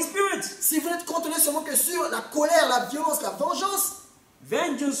the Holy Spirit. Si vous n'êtes contrôlé seulement que sur la colère, la violence, la vengeance,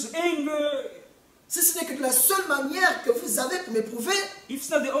 Vengeance, anger. si ce n'est que de la seule manière que vous avez pour m'éprouver, If it's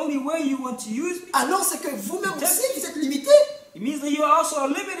not the only way you want to use me, alors c'est que vous-même aussi vous êtes limité. it means that you also are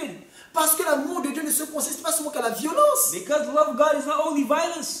limited. Parce que l'amour de Dieu ne se consiste pas seulement qu'à la violence. Because the love of God is not only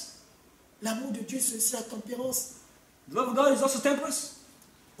violence. L'amour de Dieu c'est aussi la tempérance. The love of God is also temperance.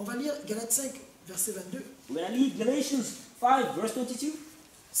 On va lire Galates 5, verset 22. When I read Galatians 5, verse 22,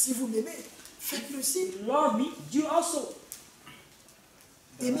 Si vous m'aimez, faites-le aussi. love me, you also.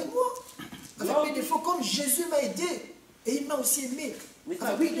 Aimez-moi. Avec mes défauts, comme Jésus m'a aidé. Et il m'a aussi aimé. With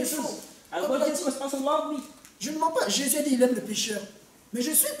Avec my mes défauts. weaknesses, I Comme want il a Jesus dit, Christ also love me. je ne mens pas. Jésus a dit il aime le pécheur. Mais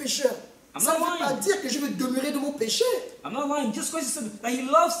je suis pécheur. I'm Ça ne not veut pas lying. dire que je veux demeurer de mon péché. I'm not lying. Just because he said that he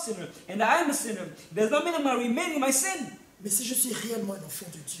loves sinner and that I'm a sinner does not mean I'm going to remain in my sin. Mais si je suis réellement un enfant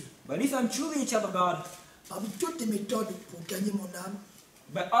de Dieu, But if I'm truly a child of God, parmi toutes les méthodes pour gagner mon âme,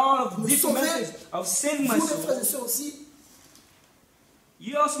 by all of the Me different sauver. methods of saving my vous, mes frères et soul, sœurs aussi,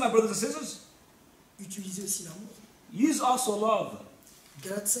 you also, my brothers and sisters, utilisez aussi l'amour. use also love.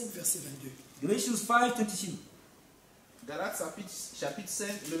 Galates 5, verset 22. Galatians 5:22. Galates chapitre 5,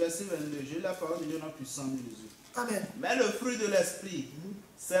 le verset 22. J'ai eu la parole de Dieu dans le puissant de Jésus. Amen. Mais le fruit de l'esprit,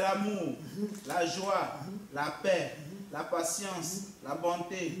 c'est l'amour, la joie, la paix, la patience, la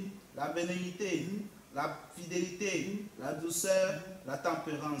bonté, la bénignité, la fidélité, la douceur, la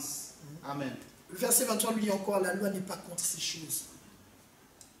tempérance. Amen. Le verset 23 lui dit encore, la loi n'est pas contre ces choses.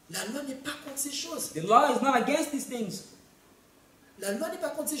 La loi n'est pas contre ces choses. The law is not against these things. La loi n'est pas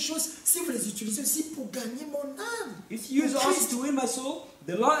contre ces choses si vous les utilisez aussi pour gagner mon âme. If you use Pour also Christ. to win my soul,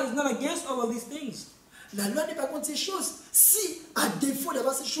 the law is not against all of these things. La loi n'est pas contre ces choses si, à défaut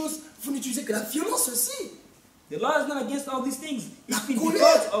d'avoir ces choses, vous n'utilisez que la violence aussi. The law is not against all these things. La If in colère,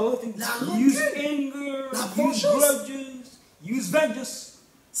 default of all things, la you use rancune, anger, la use vengeance. grudges, use vengeance.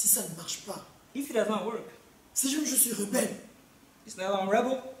 Si ça ne marche pas, If it does not work, si je suis rebelle, it's not I'm a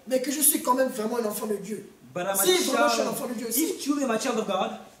rebel, mais que je suis quand même vraiment un enfant de Dieu, but I'm a si vraiment je suis un child. enfant de Dieu aussi, If truly I'm a child of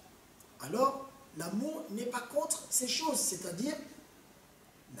God, alors l'amour n'est pas contre ces choses, c'est-à-dire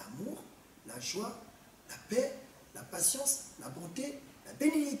l'amour, la joie, la paix, la patience, la bonté, la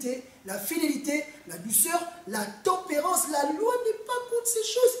bénignité, la fidélité, la douceur, la tempérance. La loi n'est pas contre ces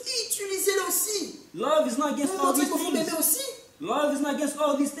choses. Utilisez-les aussi. love is not against Pour all montrer these que vous m'aimez things. aussi. Love is not against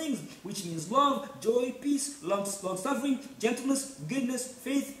all these things, which means love, joy, peace, long-suffering, gentleness, goodness,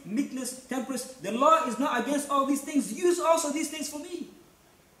 faith, meekness, temperance. The law is not against all these things. Use also these things for me.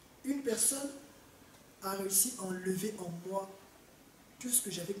 Une personne a réussi à enlever en moi tout ce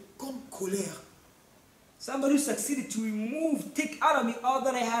que j'avais comme colère, Somebody succeeded to remove, take out of me all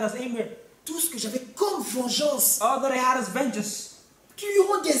that I had as anger, tout ce que j'avais comme vengeance all that I had as vengeance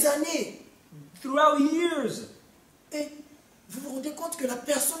durant des années. throughout years. Et vous vous rendez compte que la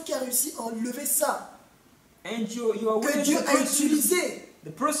personne qui a réussi à enlever ça, And you are que aware Dieu that a utilisé, the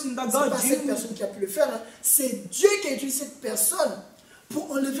person that c'est pas God cette used, personne qui a pu le faire, hein. C'est Dieu qui a utilisé cette personne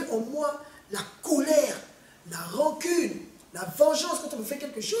pour enlever en moi la colère, la rancune, la vengeance quand on me fait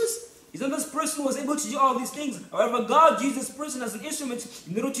quelque chose. it's not this person who was able to do all these things. However, God used this person as an instrument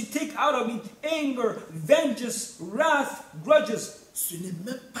in order to take out of me anger, vengeance, wrath, grudges. Ce n'est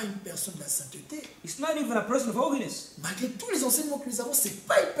même pas une personne de la sainteté. It's not even a person of holiness. Malgré tous les enseignements que nous avons, ce n'est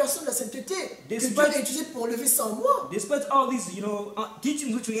pas une personne de la sainteté que Dieu Despite- a utilisé pour enlever ça en moi. Despite all these,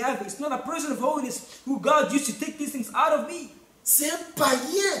 teachings which we have, it's not a person of holiness who God used to take these things out of me. C'est un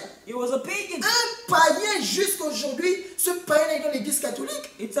païen. It was a pagan. Un païen jusqu'à aujourd'hui. Ce païen est dans l'église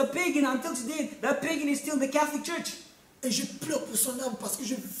catholique. It's a pagan until today. That pagan is still in the Catholic Church. Et je pleure pour son âme parce que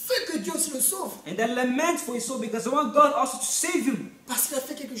je veux que Dieu aussi le sauve. And I lament for his soul because I want God also to save him. Parce qu'il a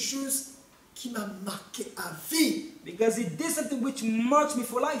fait quelque chose qui m'a marqué à vie. Because he did something which marks me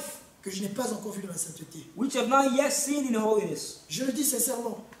for life, Que je n'ai pas encore vu dans la sainteté. which I've not yet seen in holiness. Je le dis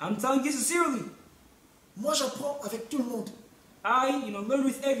sincèrement. I'm telling you sincerely. Moi j'apprends avec tout le monde. I, learn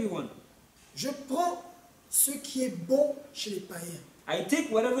with everyone. Je prends ce qui est bon chez les païens. I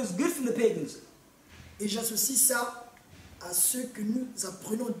take whatever is good from the pagans. Et j'associe ça à ce que nous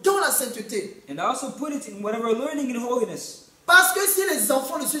apprenons dans la sainteté. And I also put it in whatever we're learning in holiness. Parce que si les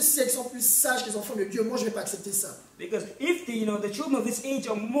enfants de ce siècle sont plus sages que les enfants de Dieu, moi je ne vais pas accepter ça. Because if the children of this age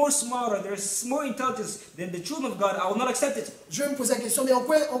are more smarter, they're more intelligent than the children of God, I will not accept it. Je vais me poser la question, mais en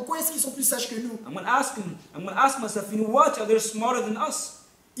quoi est-ce qu'ils sont plus sages que nous? I'm going to ask myself, what are they smarter than us?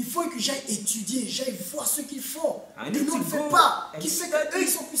 Il faut que j'aille étudier, j'aille voir ce qu'ils font, I que need nous to ne fait go pas, and qui fait study. qu'eux ils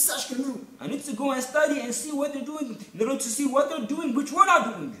sont plus sages que nous. I need to go and study and see what they're doing in order to see what they're doing, which we're not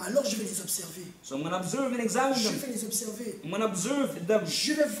doing. Alors je vais les observer. So I'm going to observe and examine Je them. vais les observer. I'm going to observe them.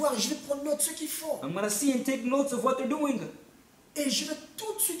 Je vais voir, je vais prendre note de ce qu'ils font. I'm going to see and take notes of what they're doing. Et je vais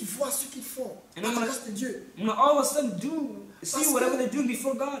tout de suite voir ce qu'ils font. And Par I'm la gonna- grâce de Dieu. I'm going to all of a sudden see Parce whatever que- they're doing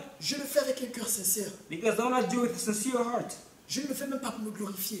before God. Je le fais avec un cœur sincère. Because I want to do it with a sincere heart. Je ne le fais même pas pour me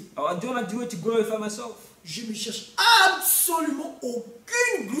glorifier. I do not do it to glorify myself. Je ne cherche absolument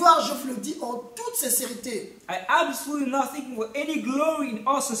aucune gloire, je vous le dis en toute sincérité. I absolutely not thinking for any glory in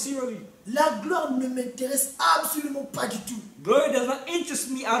all sincerity. La gloire ne m'intéresse absolument pas du tout. Glory does not interest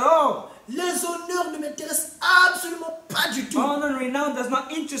me at all. Les honneurs ne m'intéressent absolument pas du tout. Honor and renown does not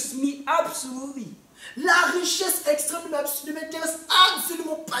interest me absolutely. La richesse extrême ne m'intéresse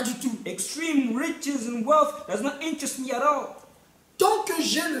absolument pas du tout. Extreme riches and wealth does not interest me at all. Tant que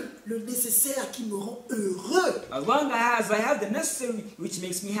j'ai le nécessaire qui me rend heureux, As long as I have the necessary which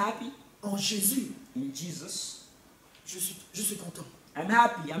makes me happy, en Jésus, in Jesus, je suis content. I'm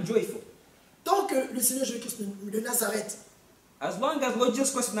happy, I'm joyful. Tant que le Seigneur Jésus-Christ de Nazareth As long as Lord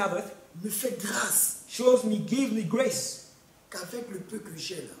Jesus Christ of Nazareth me fait grâce, shows me, gives me grace, qu'avec le peu que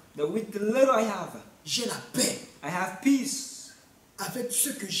j'ai là, that with the little I have, j'ai la paix. I have peace. Avec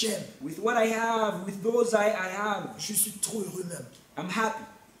ceux que j'aime, With what I have, with those I have, je suis trop heureux même. I'm happy,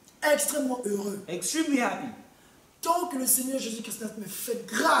 Extrêmement heureux. extremely happy. Tant que le Seigneur Jésus-Christ me fait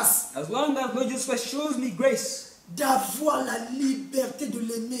grâce As long as Lord Jesus Christ shows me grace, d'avoir la liberté de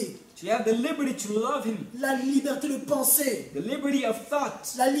l'aimer, to have the liberty to love Him, la liberté de penser, the liberty of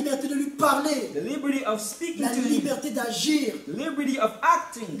thought, la liberté de lui parler, the liberty of speaking la to Him, liberté d'agir, the liberty of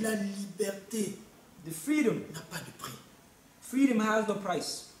acting, la liberté the freedom. n'a pas de prix. Freedom has no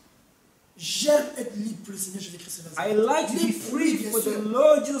price. J'aime être libre pour le Seigneur Jésus-Christ de I Nazareth. like to be Libre pour lui, free bien for the sûr.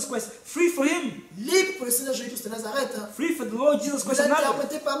 Lord Jesus Christ, free for Him, Libre pour le Seigneur Jésus-Christ de Nazareth. Hein. free for the Lord Jesus Vous Christ of Nazareth.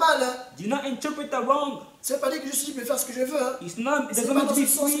 interprétez pas mal. Hein. Do not interpret that wrong. Ça ne veut pas dire que je suis libre de faire ce que je veux. Hein. It C'est doesn't pas mean dans to be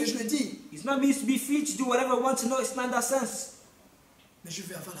ce sens que je free. le dis. It's not means to be free to do whatever I want to know. It's not in that sense. Mais je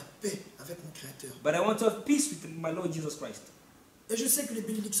veux avoir la paix avec mon Créateur. But I want to have peace with my Lord Jesus Christ. Et je sais que les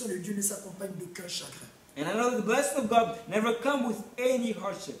bénédictions de Dieu ne s'accompagnent d'aucun chagrin. And I know that the blessing of God never come with any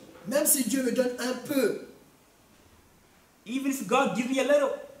hardship. Même si Dieu me donne un peu, Even if God gives me a little,